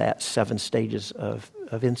on that 7 stages of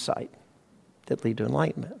insight that lead to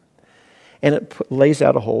enlightenment. And it lays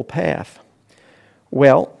out a whole path.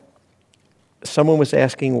 Well, someone was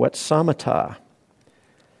asking what's samatha.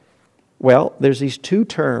 Well, there's these 2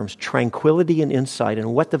 terms, tranquility and insight.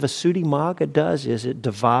 And what the Visuddhimagga does is it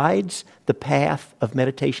divides the path of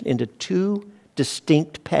meditation into 2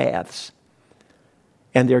 distinct paths.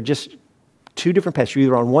 And they're just 2 different paths. You're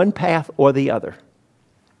either on one path or the other.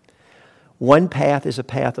 One path is a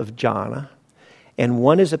path of jhana, and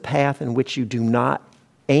one is a path in which you do not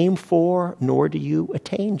aim for, nor do you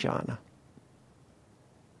attain jhana.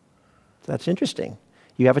 That's interesting.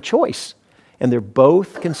 You have a choice. And they're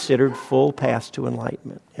both considered full paths to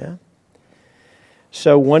enlightenment. Yeah.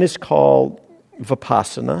 So one is called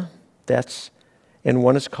vipassana, and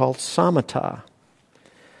one is called samatha.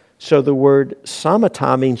 So the word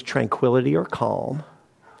samatha means tranquility or calm.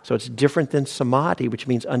 So it's different than samadhi, which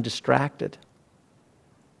means undistracted.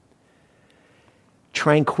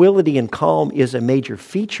 Tranquility and calm is a major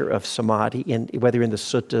feature of samadhi, whether in the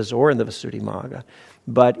suttas or in the Visuddhimagga.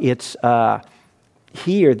 But it's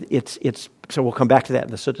here. It's so we'll come back to that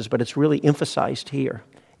in the suttas. But it's really emphasized here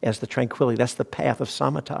as the tranquility. That's the path of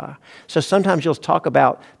samatha. So sometimes you'll talk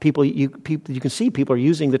about people. You can see people are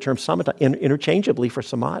using the term samatha interchangeably for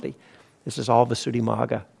samadhi. This is all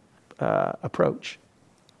Visuddhimagga approach.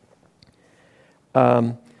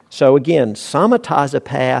 So again, samatha is a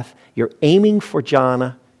path. You're aiming for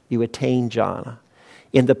jhana, you attain jhana.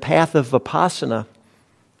 In the path of vipassana,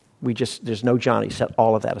 there's no jhana. You set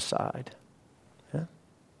all of that aside. Yeah?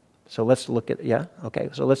 So let's look at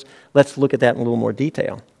So let's look at that in a little more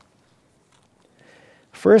detail.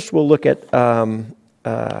 First, we'll look at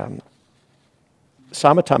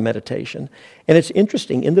samatha meditation, and it's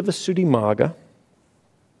interesting in the Visuddhimagga.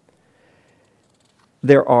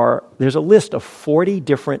 There's a list of 40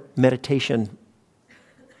 different meditation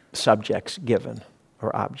subjects given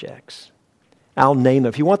or objects. I'll name them.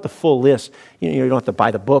 If you want the full list, you don't have to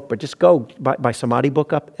buy the book, but just go buy Samadhi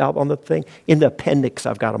book out on the thing. In the appendix,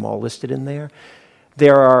 I've got them all listed in there.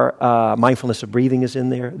 There are mindfulness of breathing is in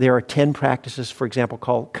there. There are 10 practices, for example,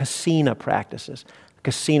 called kasina practices.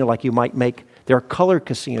 Kasina, like you might make, there are colored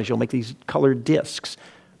kasinas. You'll make these colored discs,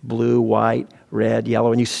 blue, white, red,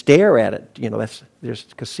 yellow, and you stare at it. There's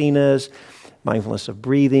kasinas, mindfulness of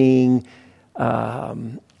breathing.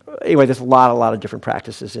 Anyway, there's a lot of different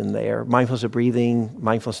practices in there. Mindfulness of breathing,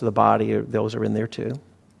 mindfulness of the body, those are in there too.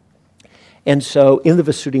 And so in the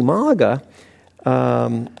Visuddhimagga,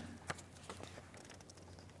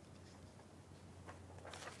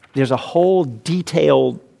 there's a whole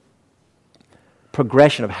detailed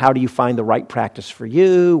progression of how do you find the right practice for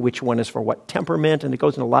you, which one is for what temperament, and it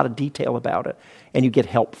goes into a lot of detail about it. And you get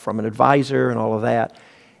help from an advisor and all of that.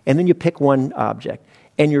 And then you pick one object.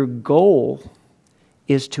 And your goal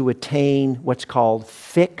is to attain what's called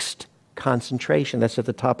fixed concentration. That's at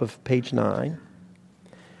the top of page 9.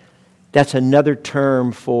 That's another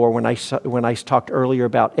term for when I talked earlier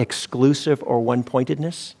about exclusive or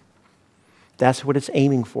one-pointedness. That's what it's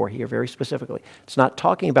aiming for here, very specifically. It's not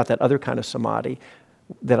talking about that other kind of samadhi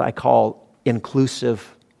that I call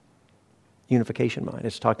inclusive unification mind.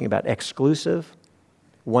 It's talking about exclusive,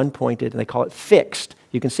 one-pointed, and they call it fixed.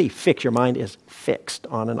 You can see fixed. Your mind is fixed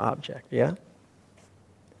on an object, yeah?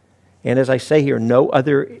 And as I say here, no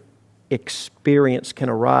other experience can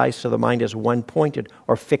arise, so the mind is one-pointed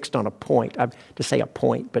or fixed on a point. To say a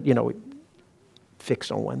point, but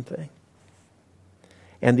fixed on one thing.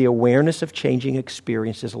 And the awareness of changing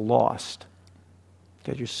experience is lost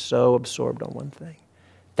because you're so absorbed on one thing.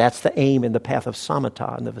 That's the aim in the path of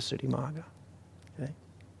samatha in the Visuddhimagga. Okay?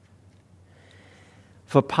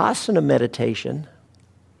 Vipassana meditation,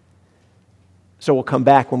 so we'll come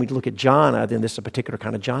back when we look at jhana, then this is a particular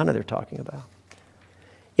kind of jhana they're talking about.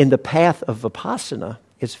 In the path of vipassana,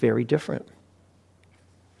 it's very different.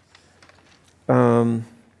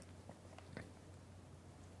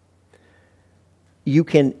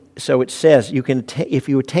 So it says, if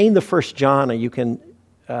you attain the first jhana, you can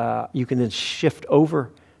then shift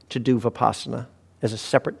over to do vipassana as a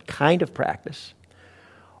separate kind of practice.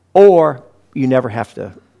 Or you never have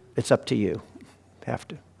to, it's up to you. You have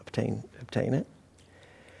to obtain it.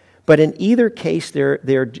 But in either case,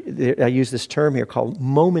 I use this term here called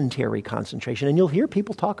momentary concentration. And you'll hear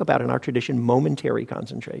people talk about in our tradition momentary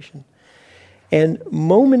concentration. And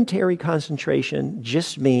momentary concentration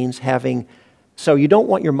just means having, so you don't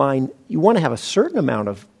want your mind, you want to have a certain amount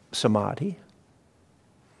of samadhi.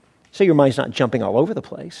 So your mind's not jumping all over the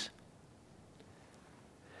place.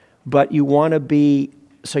 But you want to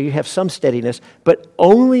so you have some steadiness, but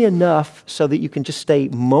only enough so that you can just stay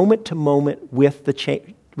moment to moment with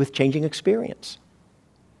with changing experience.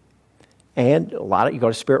 And you go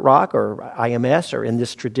to Spirit Rock or IMS or in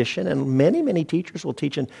this tradition, and many teachers will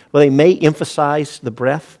teach, they may emphasize the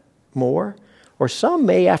breath more, or some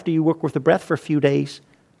may, after you work with the breath for a few days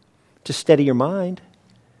to steady your mind,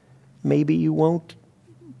 maybe you won't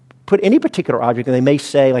put any particular object, and they may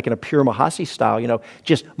say, like in a pure Mahasi style,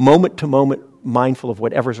 just moment to moment, mindful of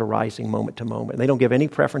whatever's arising moment to moment. And they don't give any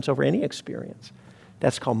preference over any experience.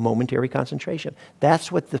 That's called momentary concentration.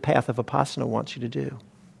 That's what the path of Vipassana wants you to do.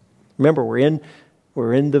 Remember, we're in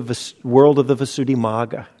the world of the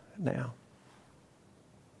Visuddhimagga now.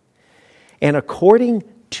 And according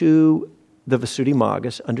to the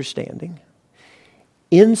Visuddhimagga's understanding,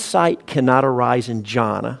 insight cannot arise in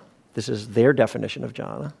jhana. This is their definition of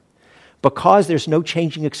jhana. Because there's no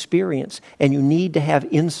changing experience, and you need to have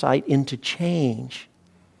insight into change.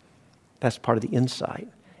 That's part of the insight.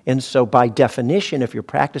 And so by definition, if you're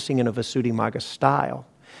practicing in a Visuddhimagga style,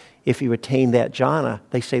 if you attain that jhana,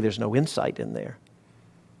 they say there's no insight in there.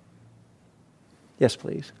 Yes,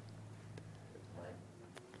 please.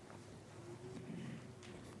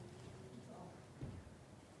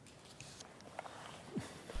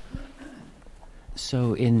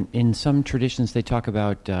 So in some traditions, they talk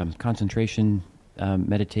about concentration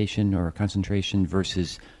meditation or concentration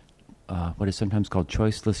versus what is sometimes called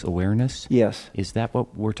choiceless awareness. Yes. Is that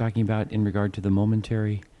what we're talking about in regard to the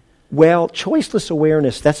momentary? Well, choiceless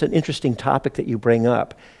awareness, that's an interesting topic that you bring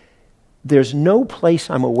up. There's no place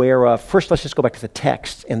I'm aware of. First, let's just go back to the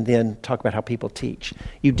text and then talk about how people teach.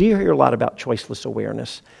 You do hear a lot about choiceless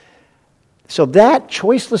awareness. So that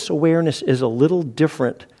choiceless awareness is a little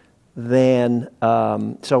different than,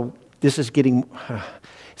 it's a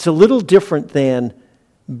little different than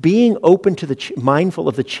being open to mindful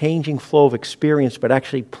of the changing flow of experience, but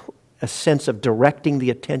actually a sense of directing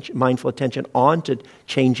the mindful attention onto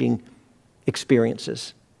changing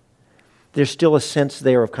experiences. There's still a sense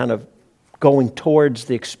there of kind of going towards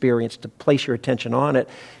the experience to place your attention on it.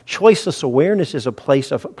 Choiceless awareness is a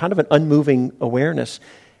place of kind of an unmoving awareness,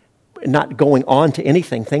 not going on to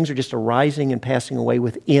anything. Things are just arising and passing away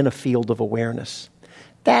within a field of awareness.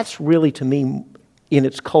 That's really, to me, in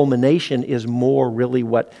its culmination, is more really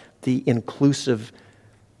what the inclusive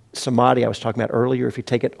samadhi I was talking about earlier, if you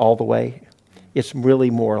take it all the way, it's really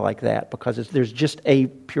more like that, because there's just a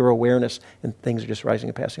pure awareness and things are just rising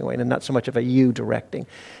and passing away, and not so much of a you directing.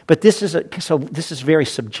 But this is very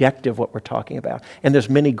subjective, what we're talking about, and there's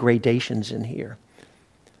many gradations in here.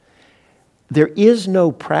 There is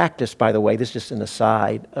no practice, by the way, this is just an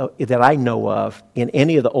aside, that I know of in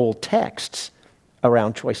any of the old texts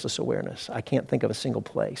around choiceless awareness. I can't think of a single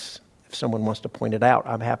place. If someone wants to point it out,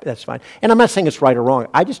 I'm happy, that's fine. And I'm not saying it's right or wrong.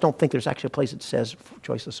 I just don't think there's actually a place that says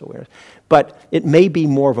choiceless awareness. But it may be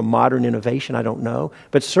more of a modern innovation, I don't know.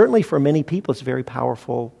 But certainly for many people, it's a very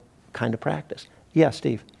powerful kind of practice. Yeah,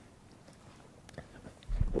 Steve.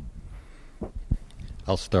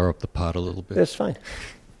 I'll stir up the pot a little bit. That's fine.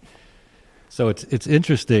 So it's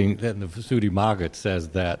interesting that in the Visuddhimagga it says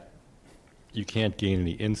that you can't gain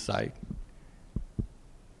any insight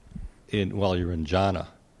while you're in jhana.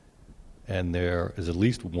 And there is at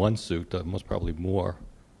least one sutta, most probably more,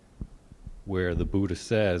 where the Buddha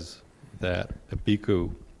says that a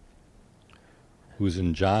bhikkhu who's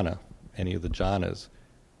in jhana, any of the jhanas,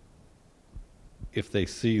 if they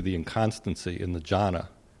see the inconstancy in the jhana,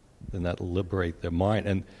 then that will liberate their mind,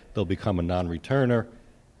 and they'll become a non-returner.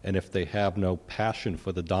 And if they have no passion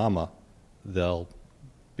for the Dhamma, they'll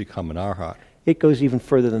become an arhat. It goes even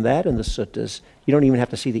further than that in the suttas. You don't even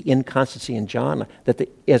have to see the inconstancy in jhana, that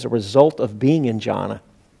as a result of being in jhana,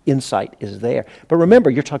 insight is there. But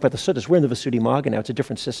remember, you're talking about the suttas. We're in the Visuddhimagga now. It's a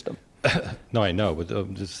different system. No, I know, but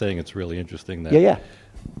I'm just saying it's really interesting that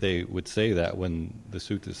they would say that when the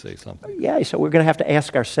suttas say something. Yeah, so we're going to have to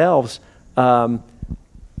ask ourselves,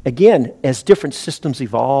 again, as different systems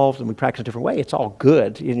evolve and we practice in a different way, it's all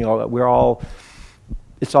good.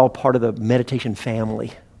 It's all part of the meditation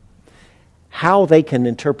family. How they can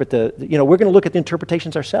interpret we're going to look at the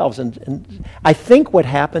interpretations ourselves. And I think what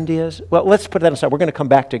happened is, well, let's put that aside. We're going to come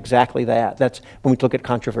back to exactly that. That's when we look at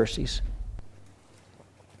controversies.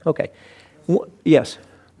 Okay. Yes?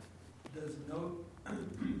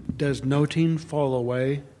 Does noting fall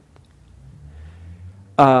away?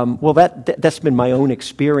 Well, that's been my own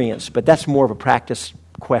experience, but that's more of a practice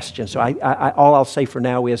question. So all I'll say for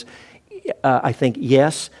now is, I think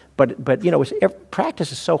yes, but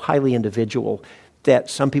practice is so highly individual that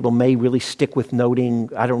some people may really stick with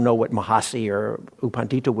noting. I don't know what Mahasi or U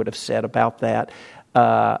Pandita would have said about that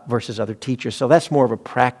versus other teachers. So that's more of a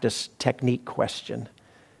practice technique question.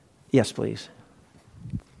 Yes, please.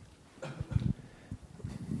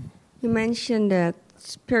 You mentioned that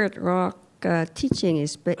Spirit Rock teaching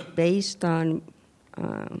is based on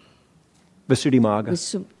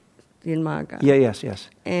Visuddhimagga. Visuddhimagga. Yeah, yes.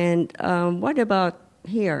 And what about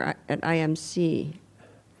here at IMC?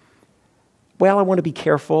 Well, I want to be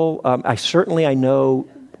careful. I know.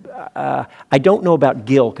 I don't know about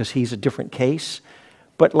Gil because he's a different case.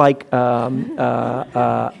 But like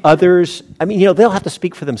others, they'll have to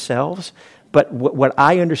speak for themselves. But what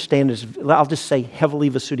I understand is, I'll just say, heavily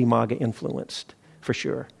Visuddhimagga influenced, for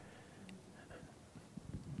sure.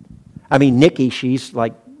 Nikki, she's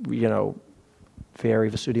like,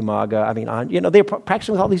 very Visuddhimagga. They're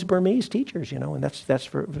practicing with all these Burmese teachers, and that's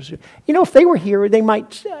for Visuddhimagga. If they were here, they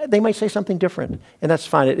might say something different, and that's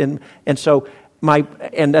fine. And so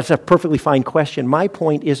that's a perfectly fine question. My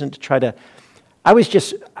point isn't to try to. I want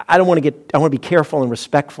to be careful and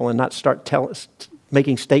respectful and not start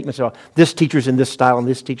making statements about this teacher's in this style and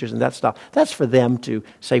this teacher's in that style. That's for them to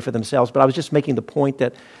say for themselves. But I was just making the point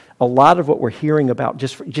that a lot of what we're hearing about,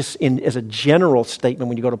 just as a general statement,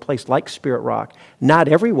 when you go to a place like Spirit Rock, not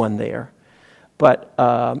everyone there, but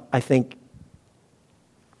I think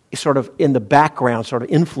sort of in the background, sort of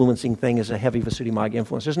influencing thing is a heavy Visuddhimagga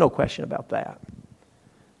influence. There's no question about that.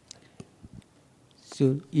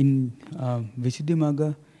 So in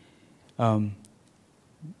Visuddhimagga,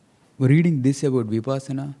 reading this about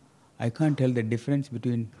Vipassana, I can't tell the difference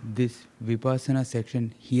between this Vipassana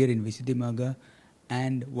section here in Visuddhimagga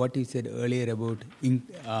and what you said earlier about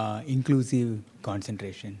inclusive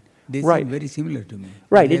concentration. They seem very similar to me.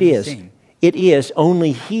 Right, it is. It is.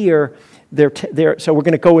 Only here, so we're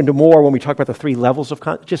going to go into more when we talk about the three levels of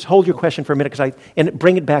just hold your question for a minute, and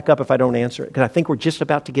bring it back up if I don't answer it, because I think we're just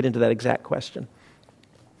about to get into that exact question.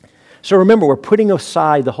 So remember, we're putting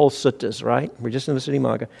aside the whole suttas, right? We're just in the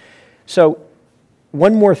Visuddhimagga. So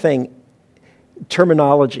one more thing,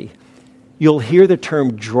 terminology. You'll hear the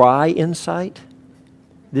term dry insight.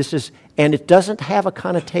 And it doesn't have a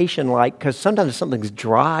connotation because sometimes if something's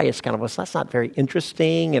dry, it's kind of, well, that's not very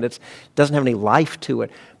interesting, and it doesn't have any life to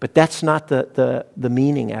it. But that's not the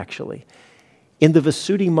meaning, actually. In the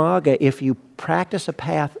Visuddhimagga, if you practice a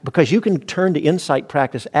path, because you can turn to insight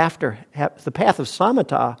practice after, the path of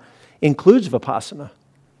samatha includes vipassana.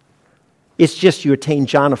 It's just you attain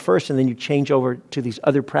jhana first, and then you change over to these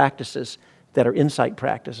other practices that are insight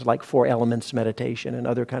practices, like 4 elements meditation and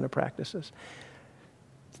other kind of practices.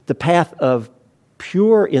 The path of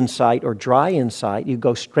pure insight or dry insight, you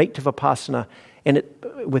go straight to vipassana and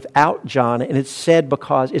without jhana, and it's said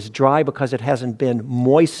because it's dry because it hasn't been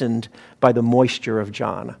moistened by the moisture of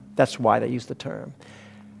jhana. That's why they use the term.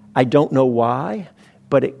 I don't know why,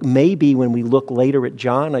 but it may be when we look later at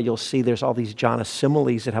jhana, you'll see there's all these jhana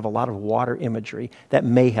similes that have a lot of water imagery that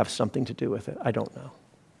may have something to do with it. I don't know.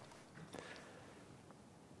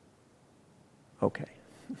 Okay.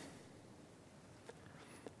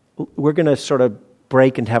 We're going to sort of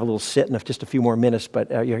break and have a little sit in just a few more minutes,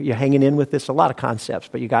 but you're hanging in with this. A lot of concepts,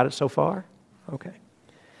 but you got it so far? Okay.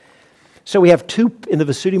 So we have in the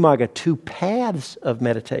Visuddhimagga, 2 paths of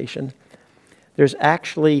meditation. There's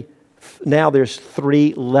actually, now there's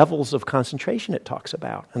 3 levels of concentration it talks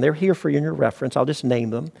about, and they're here for your reference. I'll just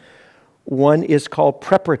name them. One is called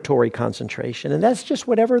preparatory concentration, and that's just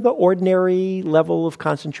whatever the ordinary level of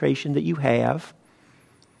concentration that you have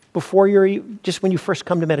before just when you first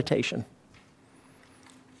come to meditation.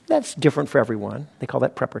 That's different for everyone. They call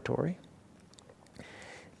that preparatory.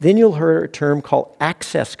 Then you'll hear a term called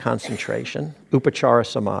access concentration, upachara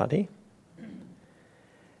samadhi.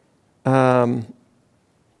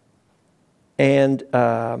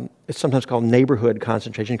 It's sometimes called neighborhood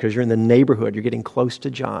concentration because you're in the neighborhood, you're getting close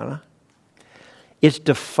to jhana. It's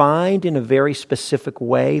defined in a very specific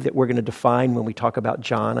way that we're going to define when we talk about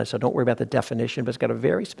jhana, so don't worry about the definition, but it's got a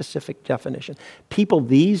very specific definition. People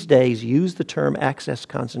these days use the term access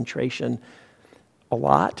concentration a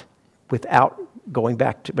lot without going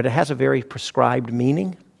back to, but it has a very prescribed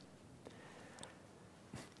meaning.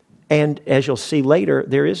 And as you'll see later,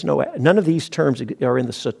 none of these terms are in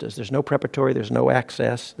the suttas. There's no preparatory, there's no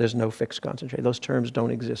access, there's no fixed concentration. Those terms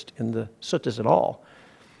don't exist in the suttas at all.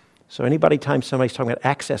 So anytime somebody's talking about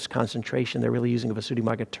access concentration, they're really using a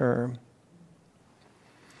Visuddhimagga term.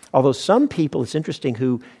 Although some people, it's interesting,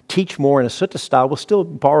 who teach more in a sutta style will still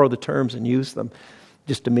borrow the terms and use them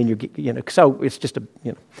just to mean so it's just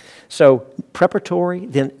So preparatory,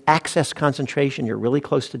 then access concentration, you're really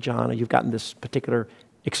close to jhana, you've gotten this particular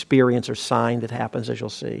experience or sign that happens, as you'll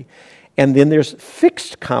see. And then there's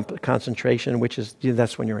fixed concentration, which is,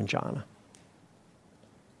 that's when you're in jhana.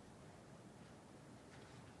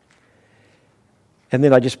 And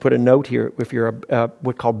then I just put a note here, if you're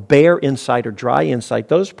what's called bare insight or dry insight,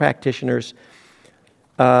 those practitioners,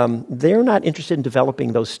 they're not interested in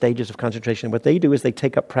developing those stages of concentration. What they do is they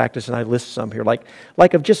take up practice, and I list some here,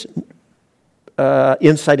 like of just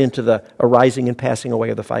insight into the arising and passing away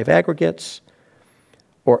of the 5 aggregates,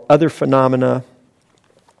 or other phenomena.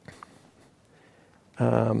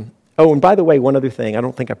 And by the way, one other thing, I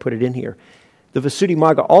don't think I put it in here. The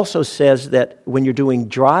Visuddhimagga also says that when you're doing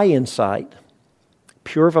dry insight,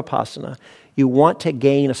 pure vipassana, you want to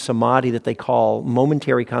gain a samadhi that they call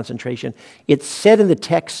momentary concentration. It's said in the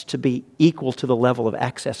text to be equal to the level of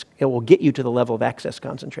access. It will get you to the level of access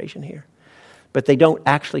concentration here. But they don't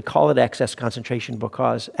actually call it access concentration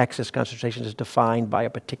because access concentration is defined by a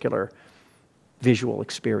particular visual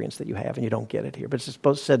experience that you have, and you don't get it here. But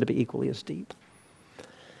it's said to be equally as deep.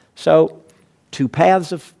 So, 2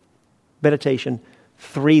 paths of meditation,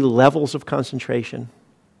 3 levels of concentration.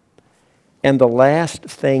 And the last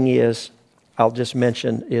thing is I'll just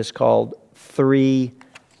mention is called 3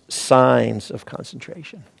 signs of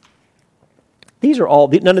concentration.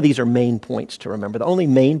 None of these are main points to remember. The only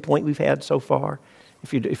main point we've had so far,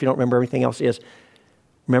 if you don't remember everything else, is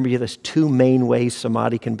remember there's 2 main ways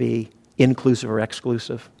samadhi can be inclusive or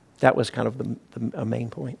exclusive. That was kind of the main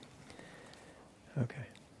point. Okay.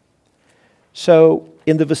 So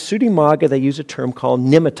in the Visuddhimagga, they use a term called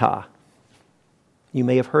nimitta. You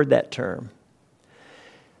may have heard that term.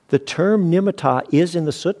 The term nimitta is in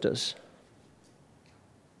the suttas,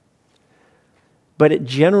 but it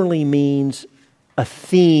generally means a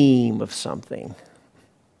theme of something.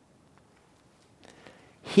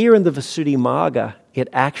 Here in the Visuddhimagga, it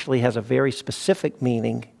actually has a very specific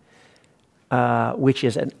meaning, which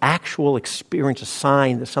is an actual experience, a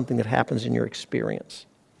sign of something that happens in your experience.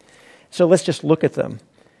 So let's just look at them.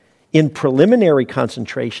 In preliminary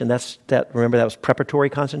concentration, remember that was preparatory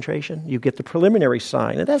concentration? You get the preliminary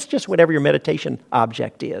sign, and that's just whatever your meditation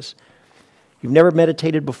object is. You've never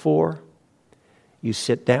meditated before. You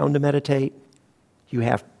sit down to meditate. You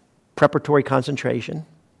have preparatory concentration.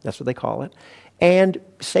 That's what they call it. And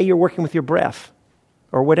say you're working with your breath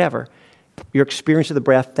or whatever. Your experience of the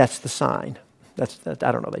breath, that's the sign. I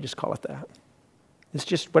don't know, they just call it that. It's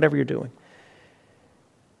just whatever you're doing.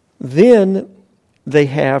 Then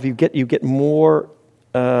you get more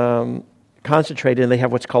concentrated, and they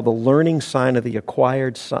have what's called the learning sign of the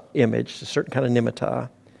acquired image, a certain kind of nimitta.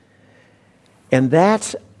 And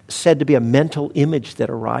that's said to be a mental image that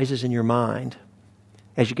arises in your mind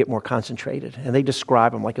as you get more concentrated. And they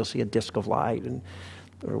describe them like you'll see a disc of light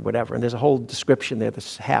or whatever. And there's a whole description there that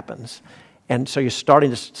happens. And so you're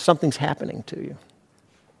something's happening to you.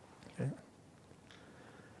 Okay.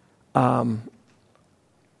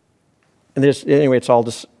 And it's all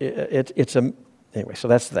just, anyway, so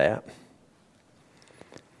that's that.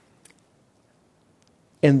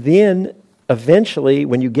 And then eventually,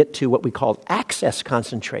 when you get to what we call access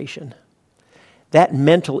concentration, that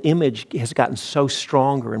mental image has gotten so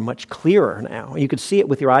stronger and much clearer now. You could see it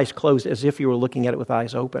with your eyes closed as if you were looking at it with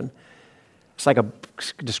eyes open. It's like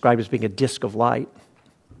described as being a disc of light.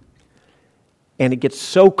 And it gets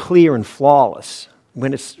so clear and flawless.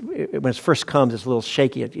 When it first comes, it's a little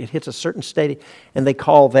shaky. It hits a certain state, and they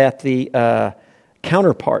call that the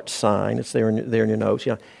counterpart sign. It's there in your notes.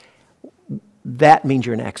 You know, that means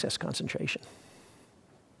you're in access concentration.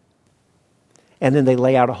 And then they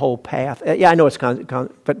lay out a whole path. I know it's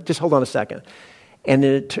but just hold on a second, and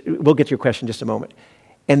then we'll get to your question in just a moment.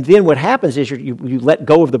 And then what happens is you let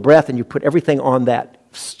go of the breath, and you put everything on that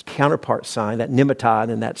counterpart sign, that nimitta,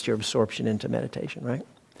 and then that's your absorption into meditation, right?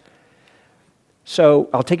 So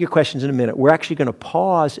I'll take your questions in a minute. We're actually going to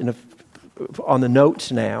pause on the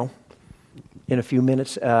notes now in a few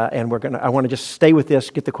minutes, and I want to just stay with this,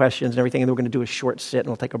 get the questions and everything, and then we're going to do a short sit, and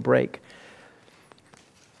we'll take a break.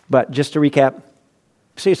 But just to recap,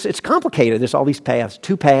 see, it's complicated. There's all these paths,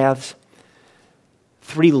 2 paths,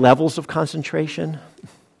 3 levels of concentration,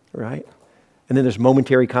 right? And then there's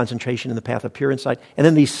momentary concentration in the path of pure insight, and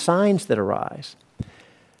then these signs that arise.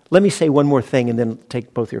 Let me say one more thing and then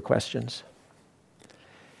take both your questions.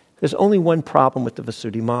 There's only one problem with the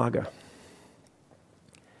Visuddhimagga.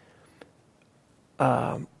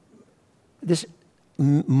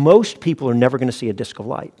 Most people are never going to see a disc of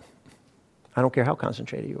light. I don't care how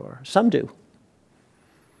concentrated you are. Some do.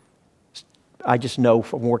 I just know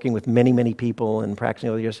from working with many, many people and practicing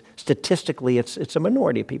over the years, statistically it's a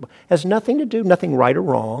minority of people. It has nothing to do, nothing right or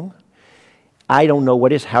wrong. I don't know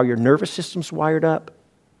how your nervous system's wired up,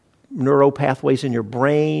 neural pathways in your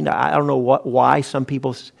brain. I don't know why some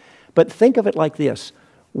people... But think of it like this.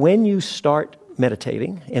 When you start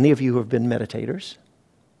meditating, any of you who have been meditators,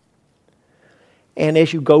 and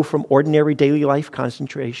as you go from ordinary daily life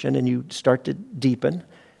concentration and you start to deepen,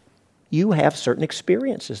 you have certain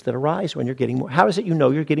experiences that arise when you're getting more. How is it you know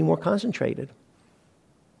you're getting more concentrated?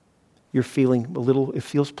 You're feeling it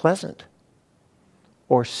feels pleasant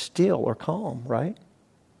or still or calm, right?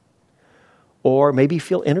 Or maybe you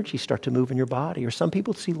feel energy start to move in your body, or some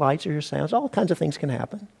people see lights or hear sounds. All kinds of things can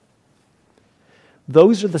happen.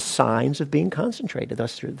 Those are the signs of being concentrated.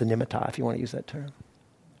 That's the nimitta, if you want to use that term.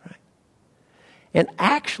 Right? And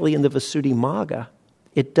actually, in the Visuddhimagga,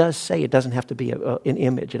 it does say it doesn't have to be an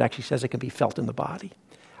image. It actually says it can be felt in the body.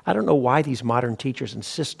 I don't know why these modern teachers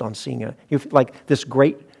insist on seeing like this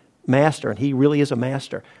great master, and he really is a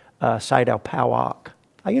master, Sayadaw Pawak.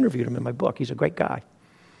 I interviewed him in my book. He's a great guy.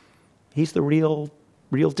 He's the real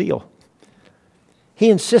deal.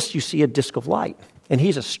 He insists you see a disc of light, and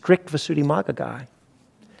he's a strict Visuddhimagga guy.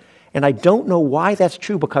 And I don't know why that's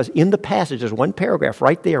true, because in the passage, there's one paragraph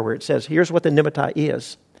right there where it says, here's what the nimitta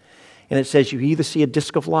is. And it says you either see a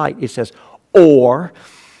disc of light, it says, Or,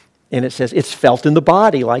 and it says, it's felt in the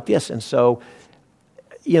body like this. And so,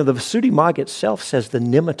 the Visuddhimagga itself says the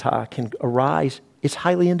nimitta can arise. It's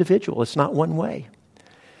highly individual. It's not one way.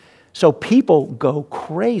 So people go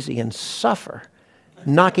crazy and suffer,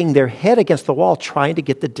 knocking their head against the wall trying to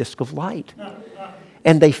get the disc of light.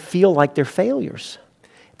 And they feel like they're failures.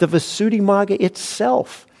 The Visuddhimagga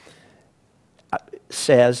itself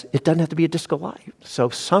says it doesn't have to be a disc of light. So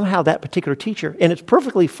somehow that particular teacher, and it's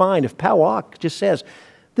perfectly fine if Pawak just says,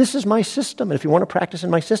 this is my system, and if you want to practice in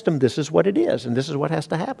my system, this is what it is, and this is what has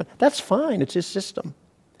to happen. That's fine. It's his system.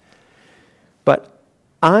 But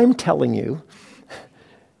I'm telling you,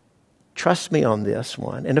 trust me on this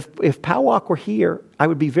one. And if Pawak were here, I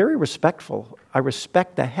would be very respectful. I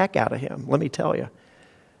respect the heck out of him, let me tell you.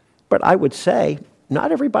 But I would say,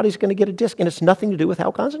 not everybody's going to get a disc, and it's nothing to do with how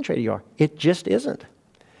concentrated you are. It just isn't.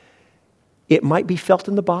 It might be felt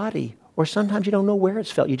in the body, or sometimes you don't know where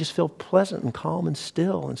it's felt. You just feel pleasant and calm and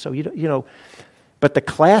still. And so, but the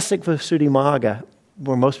classic Visuddhimagga,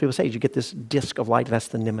 where most people say, you get this disc of light, that's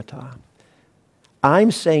the nimitta.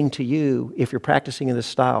 I'm saying to you, if you're practicing in this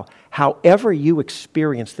style, however you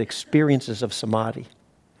experience the experiences of samadhi,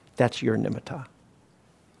 that's your nimitta.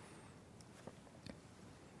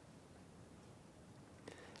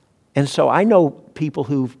 And so I know people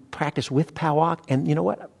who've practiced with Pawak, and you know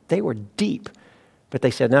what? They were deep. But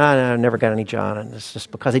they said, no, I never got any jhana. And it's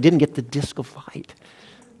just because they didn't get the disc of light.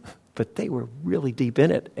 But they were really deep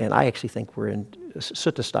in it. And I actually think we're in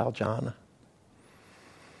sutta-style jhana.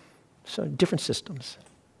 So different systems.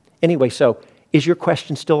 Anyway, so is your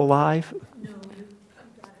question still alive? No, you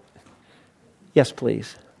got it. Yes,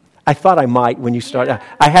 please. I thought I might when you started. Yeah,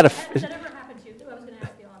 I had a. that never happened to you. I was going to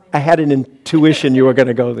ask the obvious. I had an intuition you were going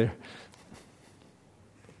to go there.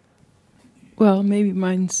 Well, maybe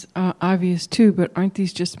mine's obvious too, but aren't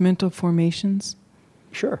these just mental formations?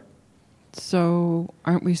 Sure. So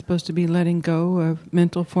aren't we supposed to be letting go of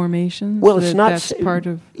mental formations? Well, it's not. That's part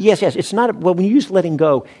of... Yes, it's not. Well, when you use letting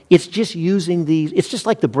go, it's just using these. It's just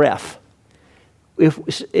like the breath.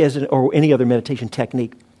 Or any other meditation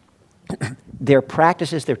technique. Their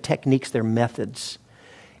practices, their techniques, their methods.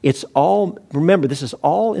 It's all, remember, this is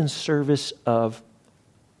all in service of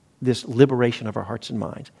this liberation of our hearts and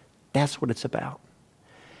minds. That's what it's about.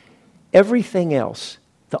 Everything else,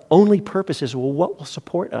 the only purpose is, well, what will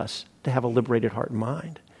support us to have a liberated heart and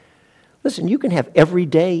mind? Listen, you can have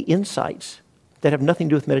everyday insights that have nothing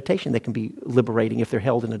to do with meditation that can be liberating if they're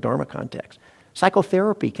held in a Dharma context.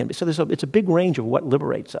 Psychotherapy can be. So it's a big range of what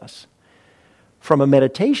liberates us. From a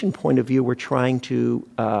meditation point of view, we're trying to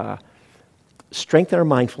strengthen our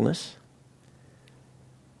mindfulness,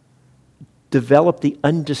 develop the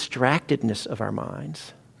undistractedness of our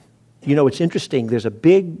minds. It's interesting.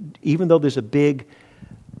 Even though there's a big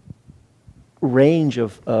range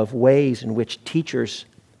of ways in which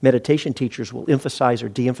meditation teachers will emphasize or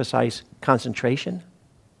de-emphasize concentration.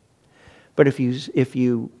 But if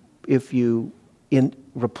you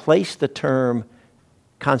replace the term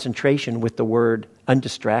concentration with the word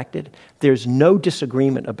undistracted, there's no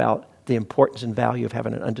disagreement about the importance and value of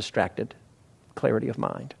having an undistracted clarity of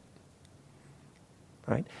mind.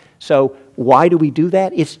 Right? So why do we do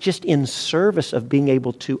that? It's just in service of being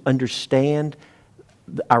able to understand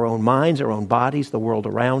our own minds, our own bodies, the world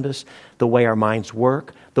around us, the way our minds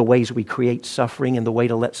work, the ways we create suffering, and the way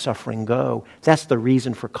to let suffering go. That's the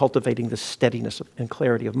reason for cultivating the steadiness and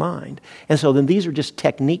clarity of mind. And so then these are just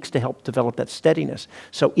techniques to help develop that steadiness.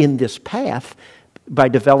 So in this path, by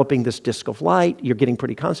developing this disc of light, you're getting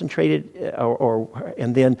pretty concentrated,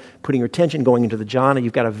 and then putting your attention going into the jhana,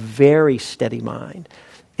 you've got a very steady mind.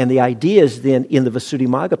 And the idea is then in the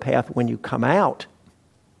Visuddhimagga path, when you come out,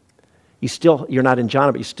 you're not in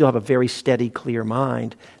jhana, but you still have a very steady, clear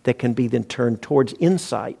mind that can be then turned towards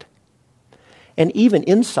insight. And even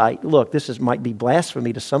insight, look, might be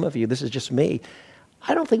blasphemy to some of you. This is just me.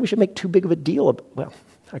 I don't think we should make too big of a deal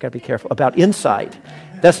I got to be careful about insight.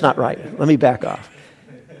 That's not right. Let me back off.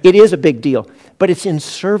 It is a big deal, but it's in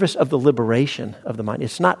service of the liberation of the mind.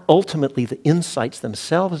 It's not ultimately the insights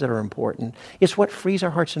themselves that are important. It's what frees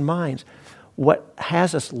our hearts and minds, what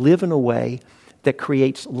has us live in a way that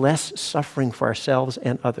creates less suffering for ourselves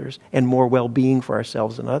and others and more well-being for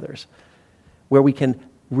ourselves and others, where we can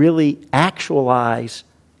really actualize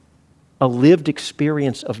a lived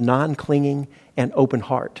experience of non-clinging and open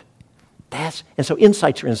heart. And so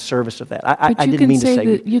insights are in service of that. I didn't mean to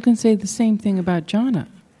say... You can say the same thing about jhana.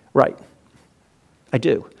 Right. I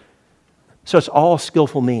do. So it's all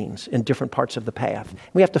skillful means in different parts of the path.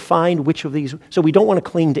 We have to find which of these... So we don't want to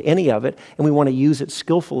cling to any of it, and we want to use it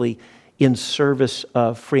skillfully in service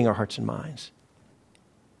of freeing our hearts and minds.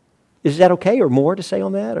 Is that okay, or more to say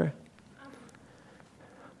on that? Or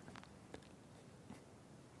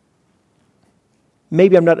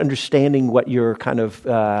maybe I'm not understanding what you're kind of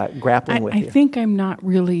grappling with I here. think I'm not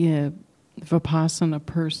really a Vipassana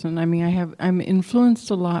person. I mean, I'm influenced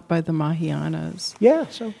a lot by the Mahayanas. Yeah,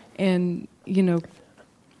 so. And,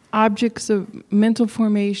 objects of mental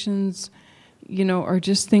formations, are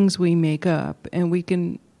just things we make up, and we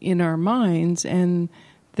can, in our minds, and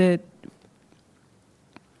that,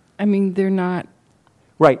 they're not.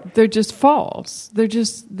 Right. They're just false. They're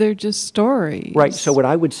just stories. Right. So what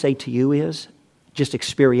I would say to you is, just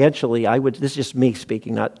experientially, this is just me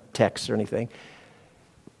speaking, not text or anything.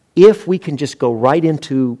 If we can just go right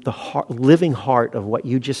into the living heart of what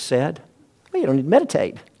you just said, well, you don't need to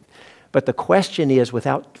meditate. But the question is,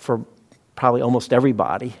 for probably almost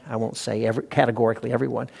everybody, I won't say categorically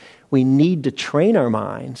everyone, we need to train our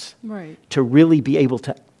minds to really be able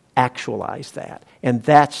to actualize that. And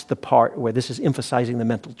that's the part where this is emphasizing the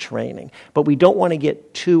mental training. But we don't want to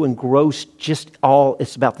get too engrossed,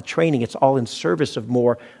 it's about the training. It's all in service of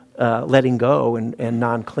more letting go and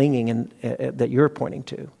non-clinging and that you're pointing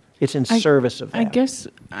to. It's in service of that. I guess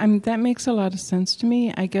that makes a lot of sense to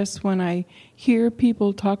me. I guess when I hear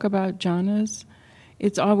people talk about jhanas,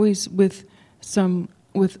 it's always with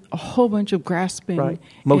a whole bunch of grasping. Right.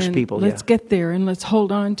 Most and people, let's get there and let's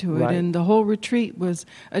hold on to it. Right. And the whole retreat was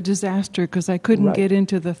a disaster because I couldn't get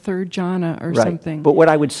into the third jhana or something. But what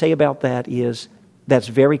I would say about that is that's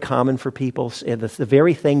very common for people. And the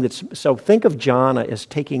very thing so think of jhana as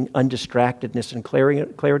taking undistractedness and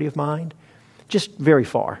clarity of mind just very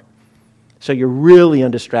far. So you're really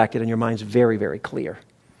undistracted and your mind's very, very clear.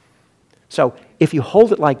 So if you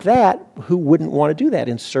hold it like that, who wouldn't want to do that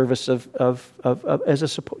in service of as a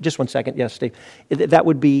support? Just one second. Yes, Steve. That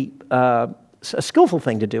would be a skillful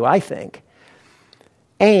thing to do, I think.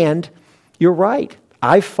 And you're right.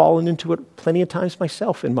 I've fallen into it plenty of times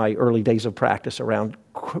myself in my early days of practice around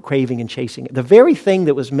craving and chasing it. The very thing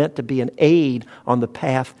that was meant to be an aid on the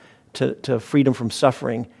path to freedom from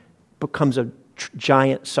suffering becomes a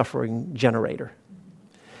giant suffering generator.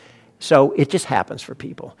 So it just happens for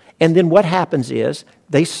people. And then what happens is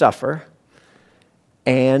they suffer,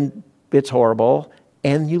 and it's horrible,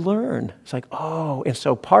 and you learn. It's like, oh, and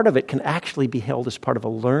so part of it can actually be held as part of a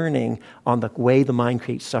learning on the way the mind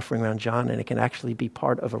creates suffering around jhana, and it can actually be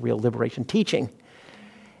part of a real liberation teaching.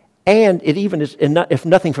 And it even is, if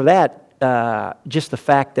nothing for that, just the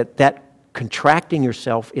fact that contracting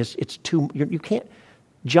yourself you can't.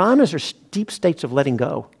 Jhanas are deep states of letting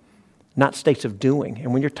go, not states of doing.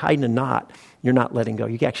 And when you're tied in a knot, you're not letting go.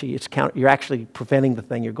 You're actually preventing the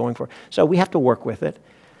thing you're going for. So we have to work with it.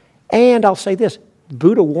 And I'll say this,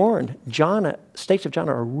 Buddha warned, states of jhana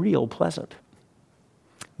are real pleasant.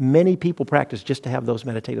 Many people practice just to have those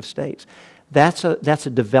meditative states. That's a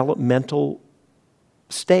developmental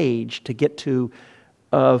stage to get to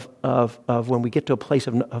of when we get to a place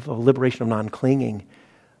of a liberation of non-clinging,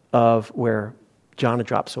 of where jhana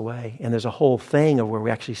drops away. And there's a whole thing of where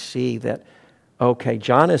we actually see that, okay,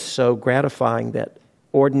 jhana is so gratifying that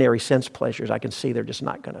ordinary sense pleasures, I can see they're just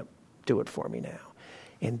not going to do it for me now.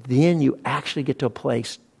 And then you actually get to a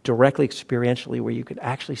place directly experientially where you could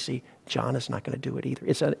actually see jhana's not going to do it either.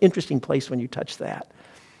 It's an interesting place when you touch that.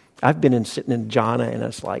 I've been sitting in jhana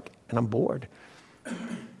and I'm bored.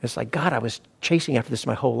 It's like, God, I was chasing after this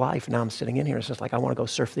my whole life. Now I'm sitting in here. It's just like, I want to go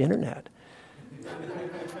surf the internet.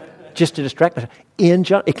 Just to distract myself. In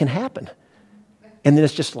jhana, it can happen. And then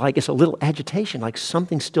it's just like, it's a little agitation, like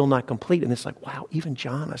something's still not complete. And it's like, wow, even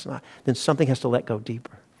jhana's not. Then something has to let go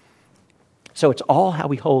deeper. So it's all how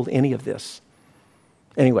we hold any of this.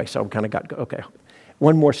 Anyway, so we kind of got, okay.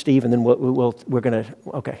 One more, Steve, and then we're going to,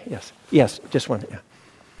 okay, yes. Yes, just one, yeah.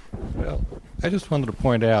 Well, I just wanted to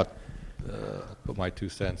point out, put my 2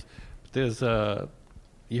 cents. There's you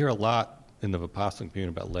hear a lot in the Vipassana community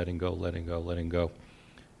about letting go, letting go, letting go.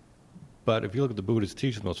 But if you look at the Buddha's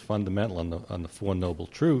teachings, most fundamental on the Four Noble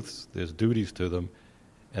Truths, there's duties to them,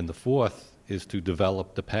 and the fourth is to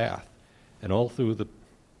develop the path. And all through the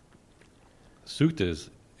suttas,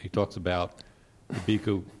 he talks about the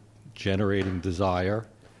bhikkhu generating desire.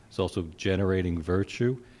 It's also generating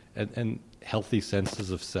virtue and healthy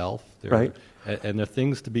senses of self. And there are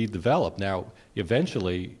things to be developed. Now,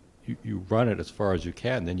 eventually, you run it as far as you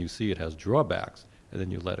can, then you see it has drawbacks, and then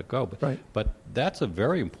you let it go. But that's a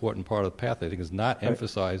very important part of the path, I think, is not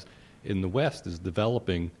emphasized in the West, is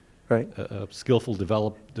developing, skillful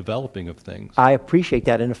developing of things. I appreciate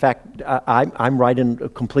that. And in fact, I'm right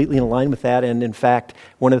and completely in line with that. And in fact,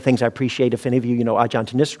 one of the things I appreciate, if any of you know Ajahn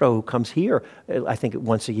Tanisro, who comes here, I think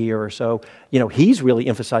once a year or so, he's really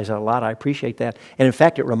emphasized that a lot. I appreciate that. And in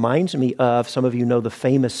fact, it reminds me of, some of you know the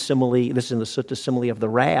famous simile, this is in the Sutta simile of the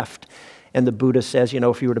raft. And the Buddha says,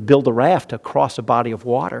 if you were to build a raft to cross a body of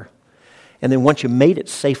water, And then once you made it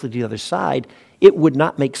safely to the other side, it would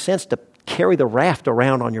not make sense to carry the raft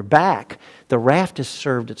around on your back. The raft has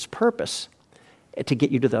served its purpose to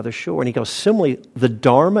get you to the other shore. And he goes, similarly, the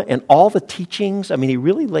Dharma and all the teachings, I mean, he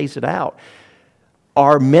really lays it out,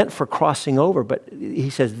 are meant for crossing over. But he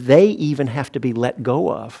says they even have to be let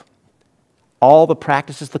go of. All the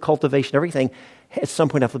practices, the cultivation, everything, at some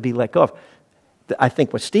point have to be let go of. I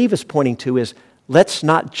think what Steve is pointing to is, let's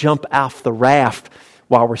not jump off the raft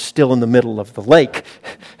while we're still in the middle of the lake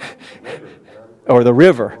or the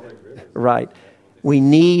river, right?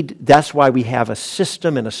 That's why we have a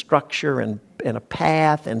system and a structure and a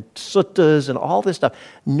path and suttas and all this stuff.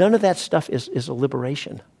 None of that stuff is a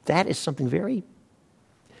liberation. That is something very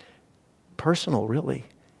personal, really,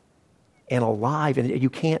 and alive, and you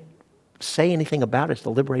can't say anything about it. It's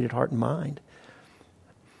the liberated heart and mind.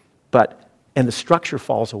 And the structure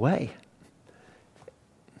falls away.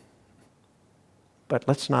 But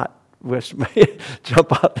let's not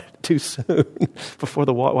jump out too soon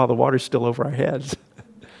while the water's still over our heads.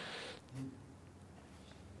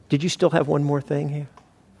 Did you still have one more thing here?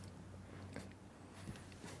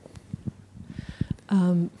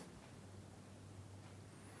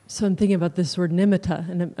 So I'm thinking about this word nimitta,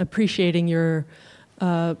 and I'm appreciating your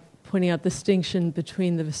pointing out the distinction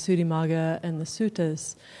between the Visuddhimagga and the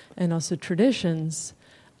suttas, and also traditions.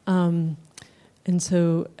 And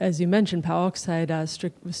so, as you mentioned, Paoksai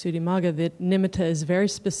strict Visuddhimagga, the nimitta is very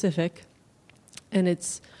specific, and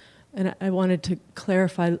I wanted to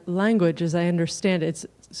clarify language as I understand it. It's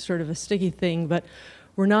sort of a sticky thing, but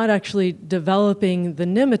we're not actually developing the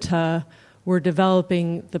nimitta, we're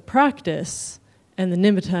developing the practice, and the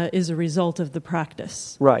nimitta is a result of the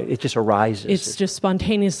practice. Right, it just arises. It's just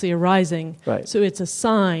spontaneously arising. Right. So it's a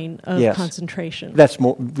sign of concentration.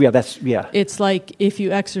 It's like if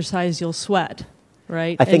you exercise, you'll sweat,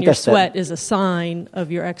 right? I think and your sweat is a sign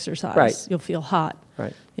of your exercise. Right. You'll feel hot.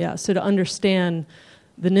 Right. Yeah, so to understand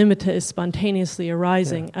the nimitta is spontaneously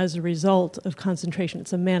arising as a result of concentration.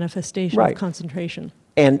 It's a manifestation of concentration.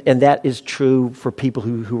 And that is true for people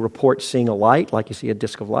who report seeing a light, like you see a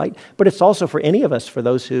disc of light. But it's also for any of us, for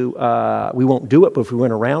those who, we won't do it, but if we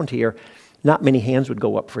went around here, not many hands would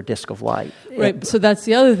go up for a disc of light. Right, so that's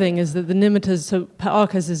the other thing, is that the nimitta, so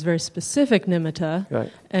Paokas is very specific nimitta,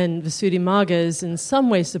 right, and Visuddhimagga is in some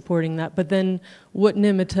way supporting that, but then what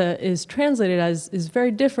nimitta is translated as is very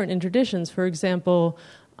different in traditions. For example,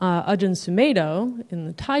 Ajahn Sumedho, in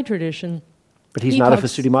the Thai tradition, but he's not a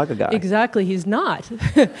Visuddhimagga guy. Exactly, he's not.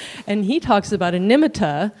 And he talks about a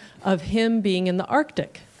nimitta of him being in the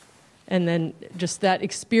Arctic. And then just that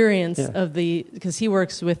experience of because he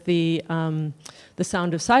works with the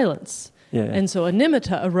sound of silence. Yeah. And so a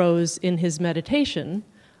nimitta arose in his meditation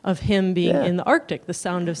of him being in the Arctic, the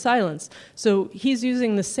sound of silence. So he's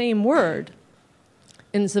using the same word,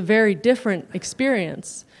 and it's a very different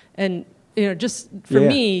experience. And just for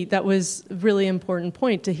me, that was a really important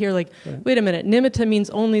point to hear, wait a minute, nimitta means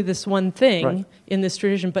only this one thing in this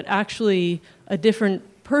tradition, but actually a different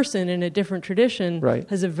person in a different tradition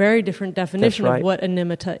has a very different definition of what a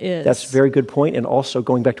nimitta is. That's a very good point. And also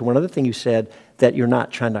going back to one other thing you said, that you're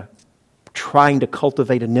not trying to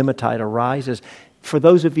cultivate a nimitta, it arises. For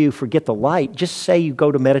those of you, forget the light, just say you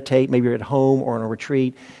go to meditate, maybe you're at home or on a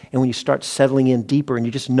retreat, and when you start settling in deeper and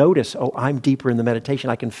you just notice, I'm deeper in the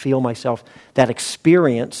meditation, I can feel myself, that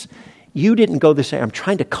experience. You didn't go this way, I'm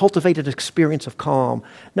trying to cultivate an experience of calm.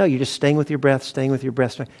 No, you're just staying with your breath,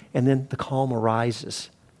 and then the calm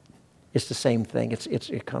arises. It's the same thing.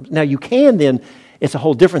 It comes. Now you can then, it's a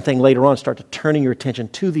whole different thing later on, start to turning your attention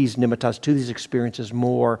to these nimittas, to these experiences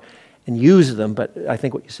more, and use them, but I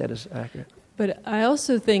think what you said is accurate. But I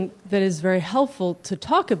also think that it's very helpful to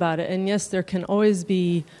talk about it. And yes, there can always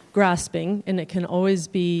be grasping, and it can always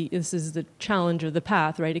be, this is the challenge of the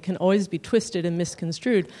path, right? It can always be twisted and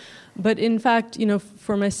misconstrued. But in fact,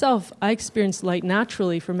 for myself, I experienced light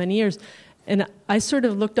naturally for many years, and I sort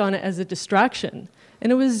of looked on it as a distraction.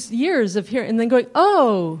 And it was years of hearing, and then going,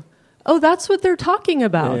 oh, that's what they're talking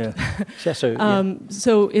about. Yeah.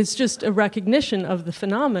 So it's just a recognition of the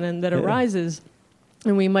phenomenon that arises.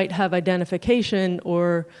 And we might have identification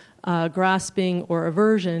or grasping or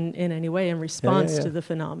aversion in any way in response to the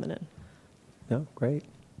phenomenon. No, great.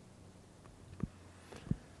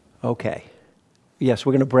 Okay. Yes,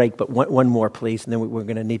 we're going to break, but one more, please, and then we're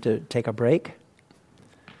going to need to take a break.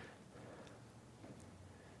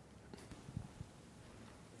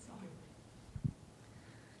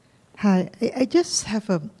 Hi, I just have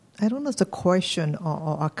I don't know if it's a question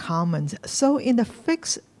or a comment. So in the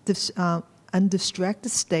fixed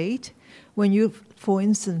undistracted state, when you, for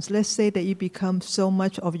instance, let's say that you become so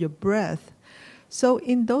much of your breath, So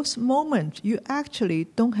in those moments, you actually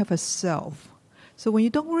don't have a self. So when you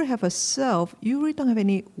don't really have a self, you really don't have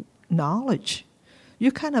any knowledge.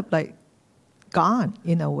 You're kind of like gone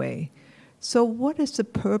in a way. So what is the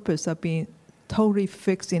purpose of being totally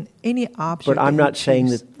fixed in any object? But I'm not saying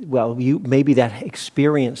choose? that, well, maybe that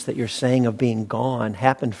experience that you're saying of being gone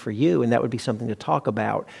happened for you, and that would be something to talk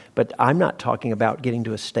about. But I'm not talking about getting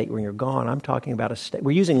to a state where you're gone. I'm talking about a state.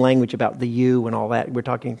 We're using language about the you and all that. We're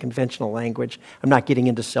talking conventional language. I'm not getting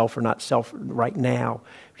into self or not self right now.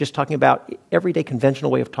 We're just talking about everyday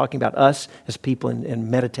conventional way of talking about us as people and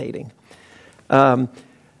meditating. If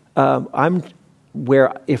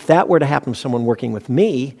that were to happen to someone working with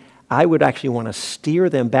me, I would actually want to steer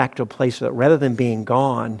them back to a place that rather than being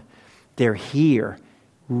gone, they're here,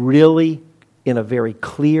 really in a very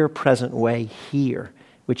clear, present way here,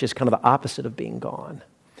 which is kind of the opposite of being gone.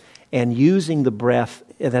 And using the breath,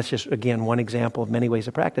 and that's just, again, one example of many ways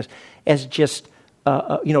of practice, as just,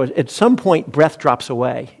 at some point, breath drops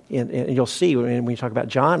away. And you'll see when you talk about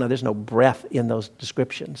jhana, there's no breath in those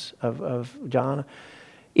descriptions of jhana.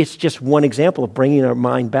 It's just one example of bringing our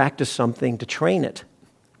mind back to something to train it.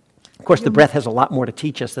 Of course, the breath has a lot more to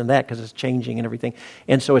teach us than that because it's changing and everything.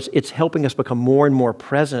 And so it's helping us become more and more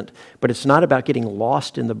present, but it's not about getting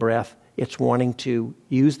lost in the breath. It's wanting to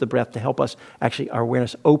use the breath to help us actually, our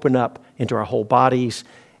awareness open up into our whole bodies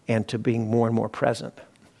and to being more and more present.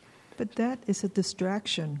 But that is a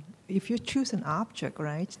distraction. If you choose an object,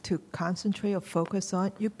 right, to concentrate or focus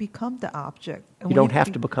on, you become the object. And you don't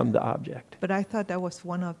have to become the object. But I thought that was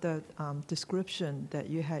one of the description that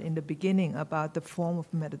you had in the beginning about the form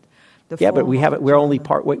of meditation. Yeah, but we haven't. We're only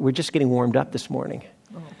we're just getting warmed up this morning.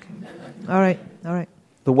 Okay. All right.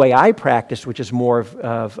 The way I practice, which is more of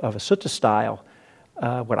a sutta style,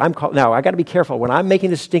 what I'm called now. I got to be careful when I'm making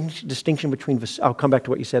this distinction between. I'll come back to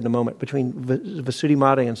what you said in a moment between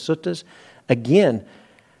Visuddhimagga and suttas. Again,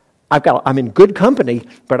 I'm in good company,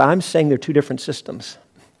 but I'm saying they're two different systems.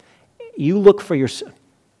 You look for yourself.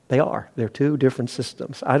 They're two different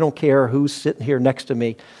systems. I don't care who's sitting here next to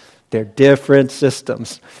me. They're different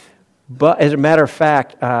systems. But as a matter of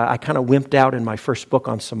fact, I kind of wimped out in my first book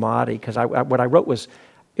on Samadhi because what I wrote was,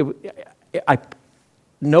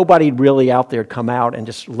 nobody really out there had come out and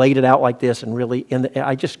just laid it out like this and really,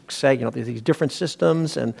 I just say, these different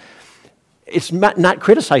systems, and it's not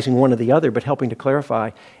criticizing one or the other, but helping to clarify.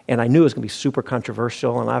 And I knew it was going to be super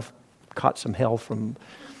controversial, and I've caught some hell from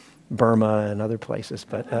Burma and other places.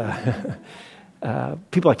 But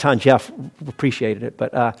people like Tom Jeff appreciated it.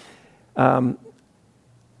 But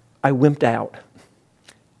I wimped out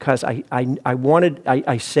because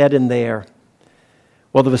I said in there,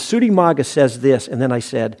 well, the Visuddhimagga says this, and then I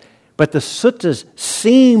said, but the suttas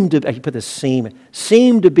seem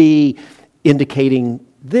to be indicating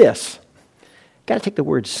this. Got to take the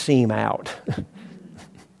word seem out.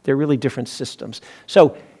 They're really different systems.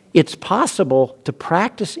 So it's possible to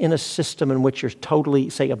practice in a system in which you're totally,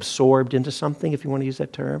 say, absorbed into something, if you want to use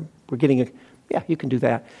that term. You can do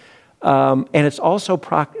that. And it's also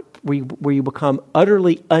where you become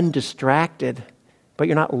utterly undistracted, but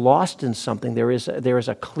you're not lost in something. There is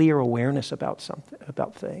a clear awareness about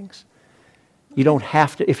things. You don't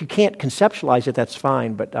have to. If you can't conceptualize it, that's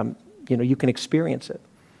fine. But you can experience it.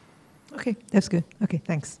 Okay, that's good. Okay,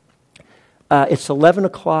 thanks. It's 11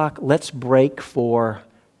 o'clock. Let's break for.